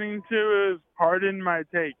listening to is "Pardon My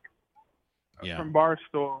Take" from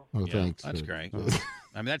Barstool. oh, thanks. That's great.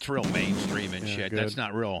 I mean, that's real mainstream and shit. good. That's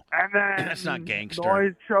not real. And then That's not gangster. The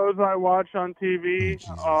only shows I watch on TV,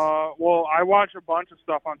 well, I watch a bunch of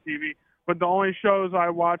stuff on TV, but the only shows I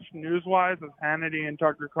watch news-wise is Hannity and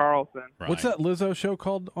Tucker Carlson. Right. What's that Lizzo show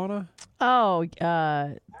called, Anna? Oh,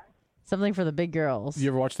 something for the big girls. You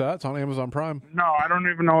ever watch that? It's on Amazon Prime. No, I don't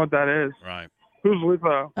even know what that is. Right. Who's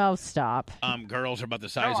Lizzo? Oh, stop. Girls are about the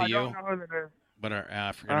size of I you, don't know who that is. but are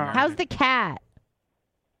African American. How's the cat?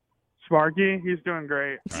 Sparky, he's doing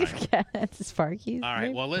great. It's Sparky. All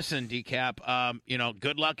right. Well, listen, Decap.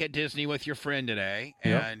 Good luck at Disney with your friend today,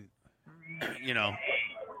 and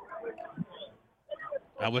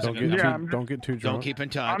I wasn't. Don't get too drunk. Don't keep in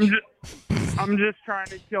touch. I'm just trying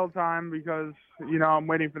to kill time because I'm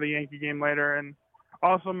waiting for the Yankee game later, and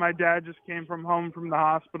also my dad just came home from the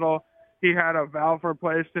hospital. He had a valve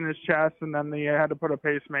replaced in his chest, and then they had to put a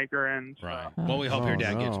pacemaker in. So. Right. Well, we hope your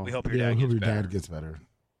dad gets. We hope your yeah, dad I hope gets your better. dad gets better.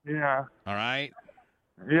 Yeah. All right.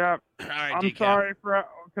 Yeah. All right. I'm Decap. sorry for.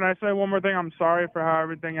 Can I say one more thing? I'm sorry for how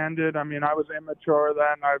everything ended. I mean, I was immature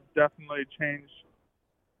then. I've definitely changed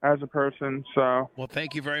as a person. So. Well,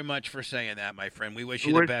 thank you very much for saying that, my friend. We wish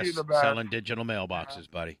you the best selling digital mailboxes,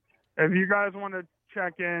 buddy. If you guys want to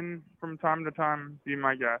check in from time to time, be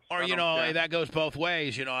my guest. Or that goes both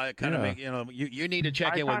ways. I kind of make you need to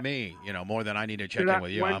check in with me. More than I need to check in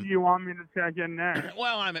with you. When do you want me to check in next?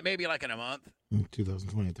 Well, I'm maybe like in a month.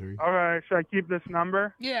 2023. All right. Should I keep this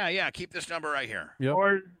number? Yeah. Keep this number right here. Yep.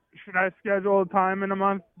 Or should I schedule a time in a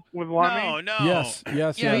month with Lummy? No. Yes.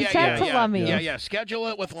 Yeah. Schedule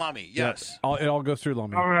it with Lummy. Yes. It all goes through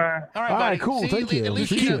Lummy. All right. All right, cool. See, Thank you. At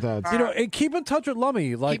least Appreciate that. And keep in touch with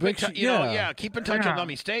Lummy. Like, keep in touch with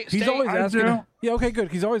Lummy. He's always asking. Yeah, okay,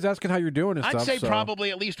 good. He's always asking how you're doing and stuff. I'd say probably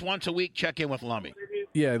at least once a week check in with Lummy.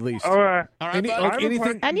 Yeah, at least. All right. All right,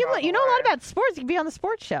 anything. And you know a lot about sports. You can be on the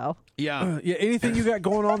sports show. Yeah. Yeah, anything you got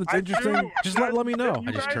going on that's interesting, just let me know.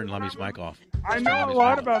 I just turned Lummy's mic off. I know a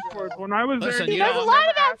lot about sports. When I was Listen, there, He knows a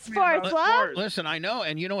lot about sports, Love. Listen, I know,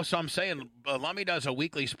 and so I'm saying Lummy does a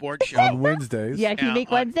weekly sports show On Wednesdays. Yeah, can you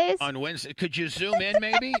make Wednesdays? On Wednesday. Could you zoom in?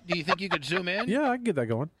 Maybe? Do you think you could zoom in? Yeah, I can get that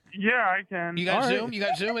going. yeah, I can. You got All Zoom? right. You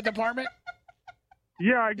got Zoom at the apartment?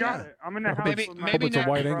 Yeah, I got it. I'm in the house. Maybe with my Hope it's a next-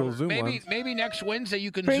 wide angle zoom lens. Maybe next Wednesday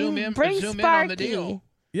you can Bring zoom in on the deal. Sparky.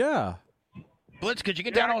 Yeah, Blitz, could you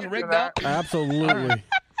get that all rigged up? absolutely.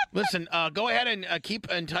 Listen, go ahead and keep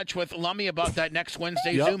in touch with Lummy about that next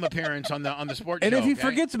Wednesday Zoom appearance on the sports And show. if he okay?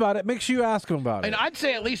 forgets about it, make sure you ask him about it. And I'd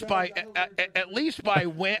say at least by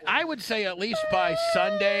I would say at least by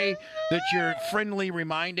Sunday that you're friendly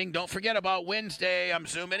reminding. Don't forget about Wednesday. I'm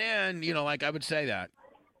zooming in. I would say that.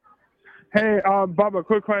 Hey, Bubba,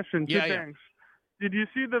 quick question. Two Yeah. things. Did you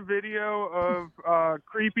see the video of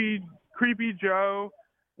Creepy Joe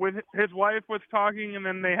with his wife was talking, and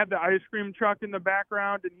then they had the ice cream truck in the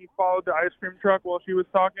background, and he followed the ice cream truck while she was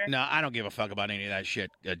talking? No, I don't give a fuck about any of that shit,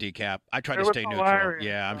 Decap. I try to It was stay hilarious. neutral.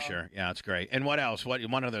 Yeah, I'm sure. Yeah, it's great. And what else?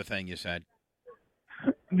 One other thing you said?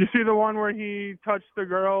 Did you see the one where he touched the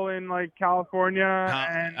girl in California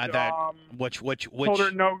and which told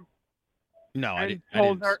her no? No, I and didn't.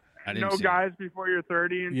 told her I didn't no see guys before you're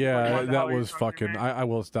 30. And yeah, what the that hell are you was fucking. me? That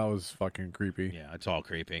was fucking creepy. Yeah, it's all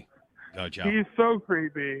creepy. Go, Joe. He's so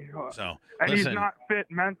creepy. So, and listen, he's not fit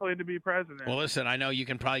mentally to be president. Well, listen, I know you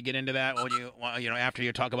can probably get into that when after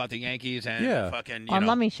you talk about the Yankees and fucking on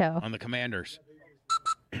Lummy show on the Commanders.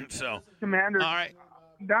 So, Commanders. all right.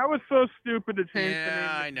 That was so stupid to change the name.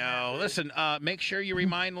 Yeah, I know. Listen, make sure you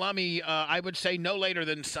remind Lummy. I would say no later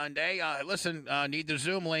than Sunday. Listen, need the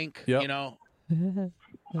Zoom link. Yep.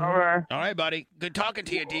 All right. All right, buddy. Good talking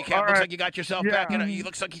to you, Decap. All Looks right. like you got yourself back in.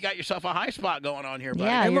 Looks like you got yourself a high spot going on here, buddy.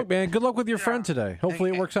 Yeah, Hey, look, man. Good luck with your friend today.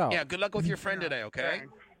 Hopefully, it works out. Yeah, good luck with your friend today. Okay.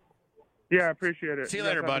 Thanks. Yeah, I appreciate it. See you guys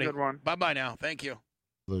later, have a buddy. Good one. Bye bye now. Thank you.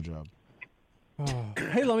 Blow job.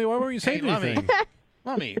 Hey, Lummy, why weren't you saying Lummy. anything?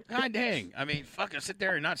 Lummy, god dang. I mean, fucking sit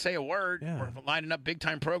there and not say a word. Yeah. We're lining up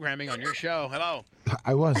big-time programming on your show. Hello.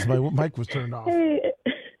 I was. My mic was turned off. Hey.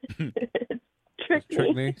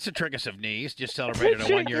 Trick me. It's a Trickus of Knees. Just celebrated a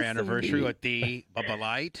 1-year anniversary with the Bubba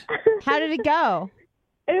Light. How did it go?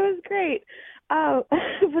 It was great.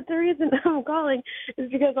 But the reason I'm calling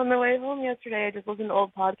is because on the way home yesterday, I just listened to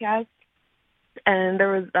old podcasts, and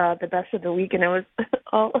there was the best of the week, and it was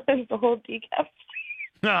the whole decaf.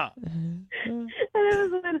 And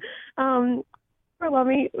it was when for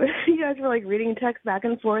Lummy, you guys were like reading text back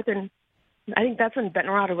and forth, and I think that's when Ben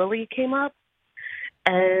Rod Willie came up.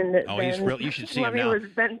 And he's real. You should see Lummy him now. was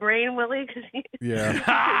Ben Brain Willie because he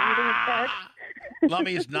Yeah.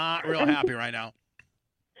 Lummy is not real happy right now.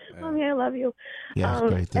 Lummy, I love you. Yeah,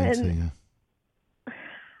 it's great. Thanks. I'm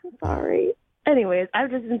sorry. Anyways, I've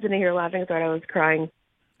just been sitting here laughing so hard I was crying.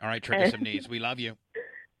 All right, Trickus of Knees. We love you.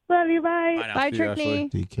 Love you. Bye. Bye now. Bye,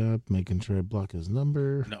 Trickney. Decap, making sure I block his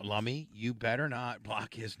number. No, Lummy, you better not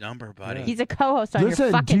block his number, buddy. He's a co-host on Listen,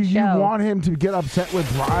 your fucking do you show. want him to get upset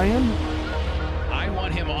with Brian? I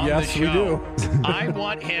want him on Yes, the we show. do. I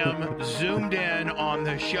want him zoomed in on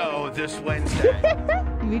the show this Wednesday.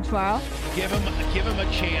 You mean tomorrow? Give him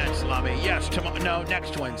a chance, Lummy. Yes, tomorrow. No,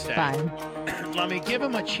 next Wednesday. Fine. Lummy, give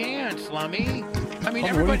him a chance, Lummy. I mean, Lummy,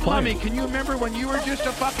 everybody, what are you Lummy, can you remember when you were just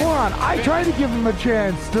a fucking... Hold on, I tried to give him a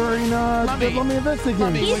chance during the Let Me Investigate.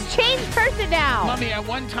 Lummy, He's changed person now. Lummy, at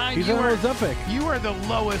one time He's you on were his epic. You were the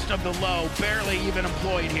lowest of the low, barely even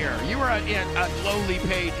employed here. You were a lowly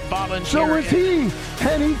paid volunteer. So was he,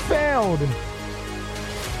 and he failed.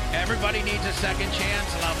 Everybody needs a second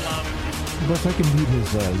chance, Lum. Plus, I can beat his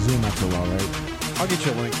Zoom after a while, right? I'll get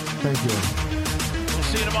you a link. Thank you. We'll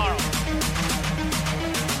see you tomorrow.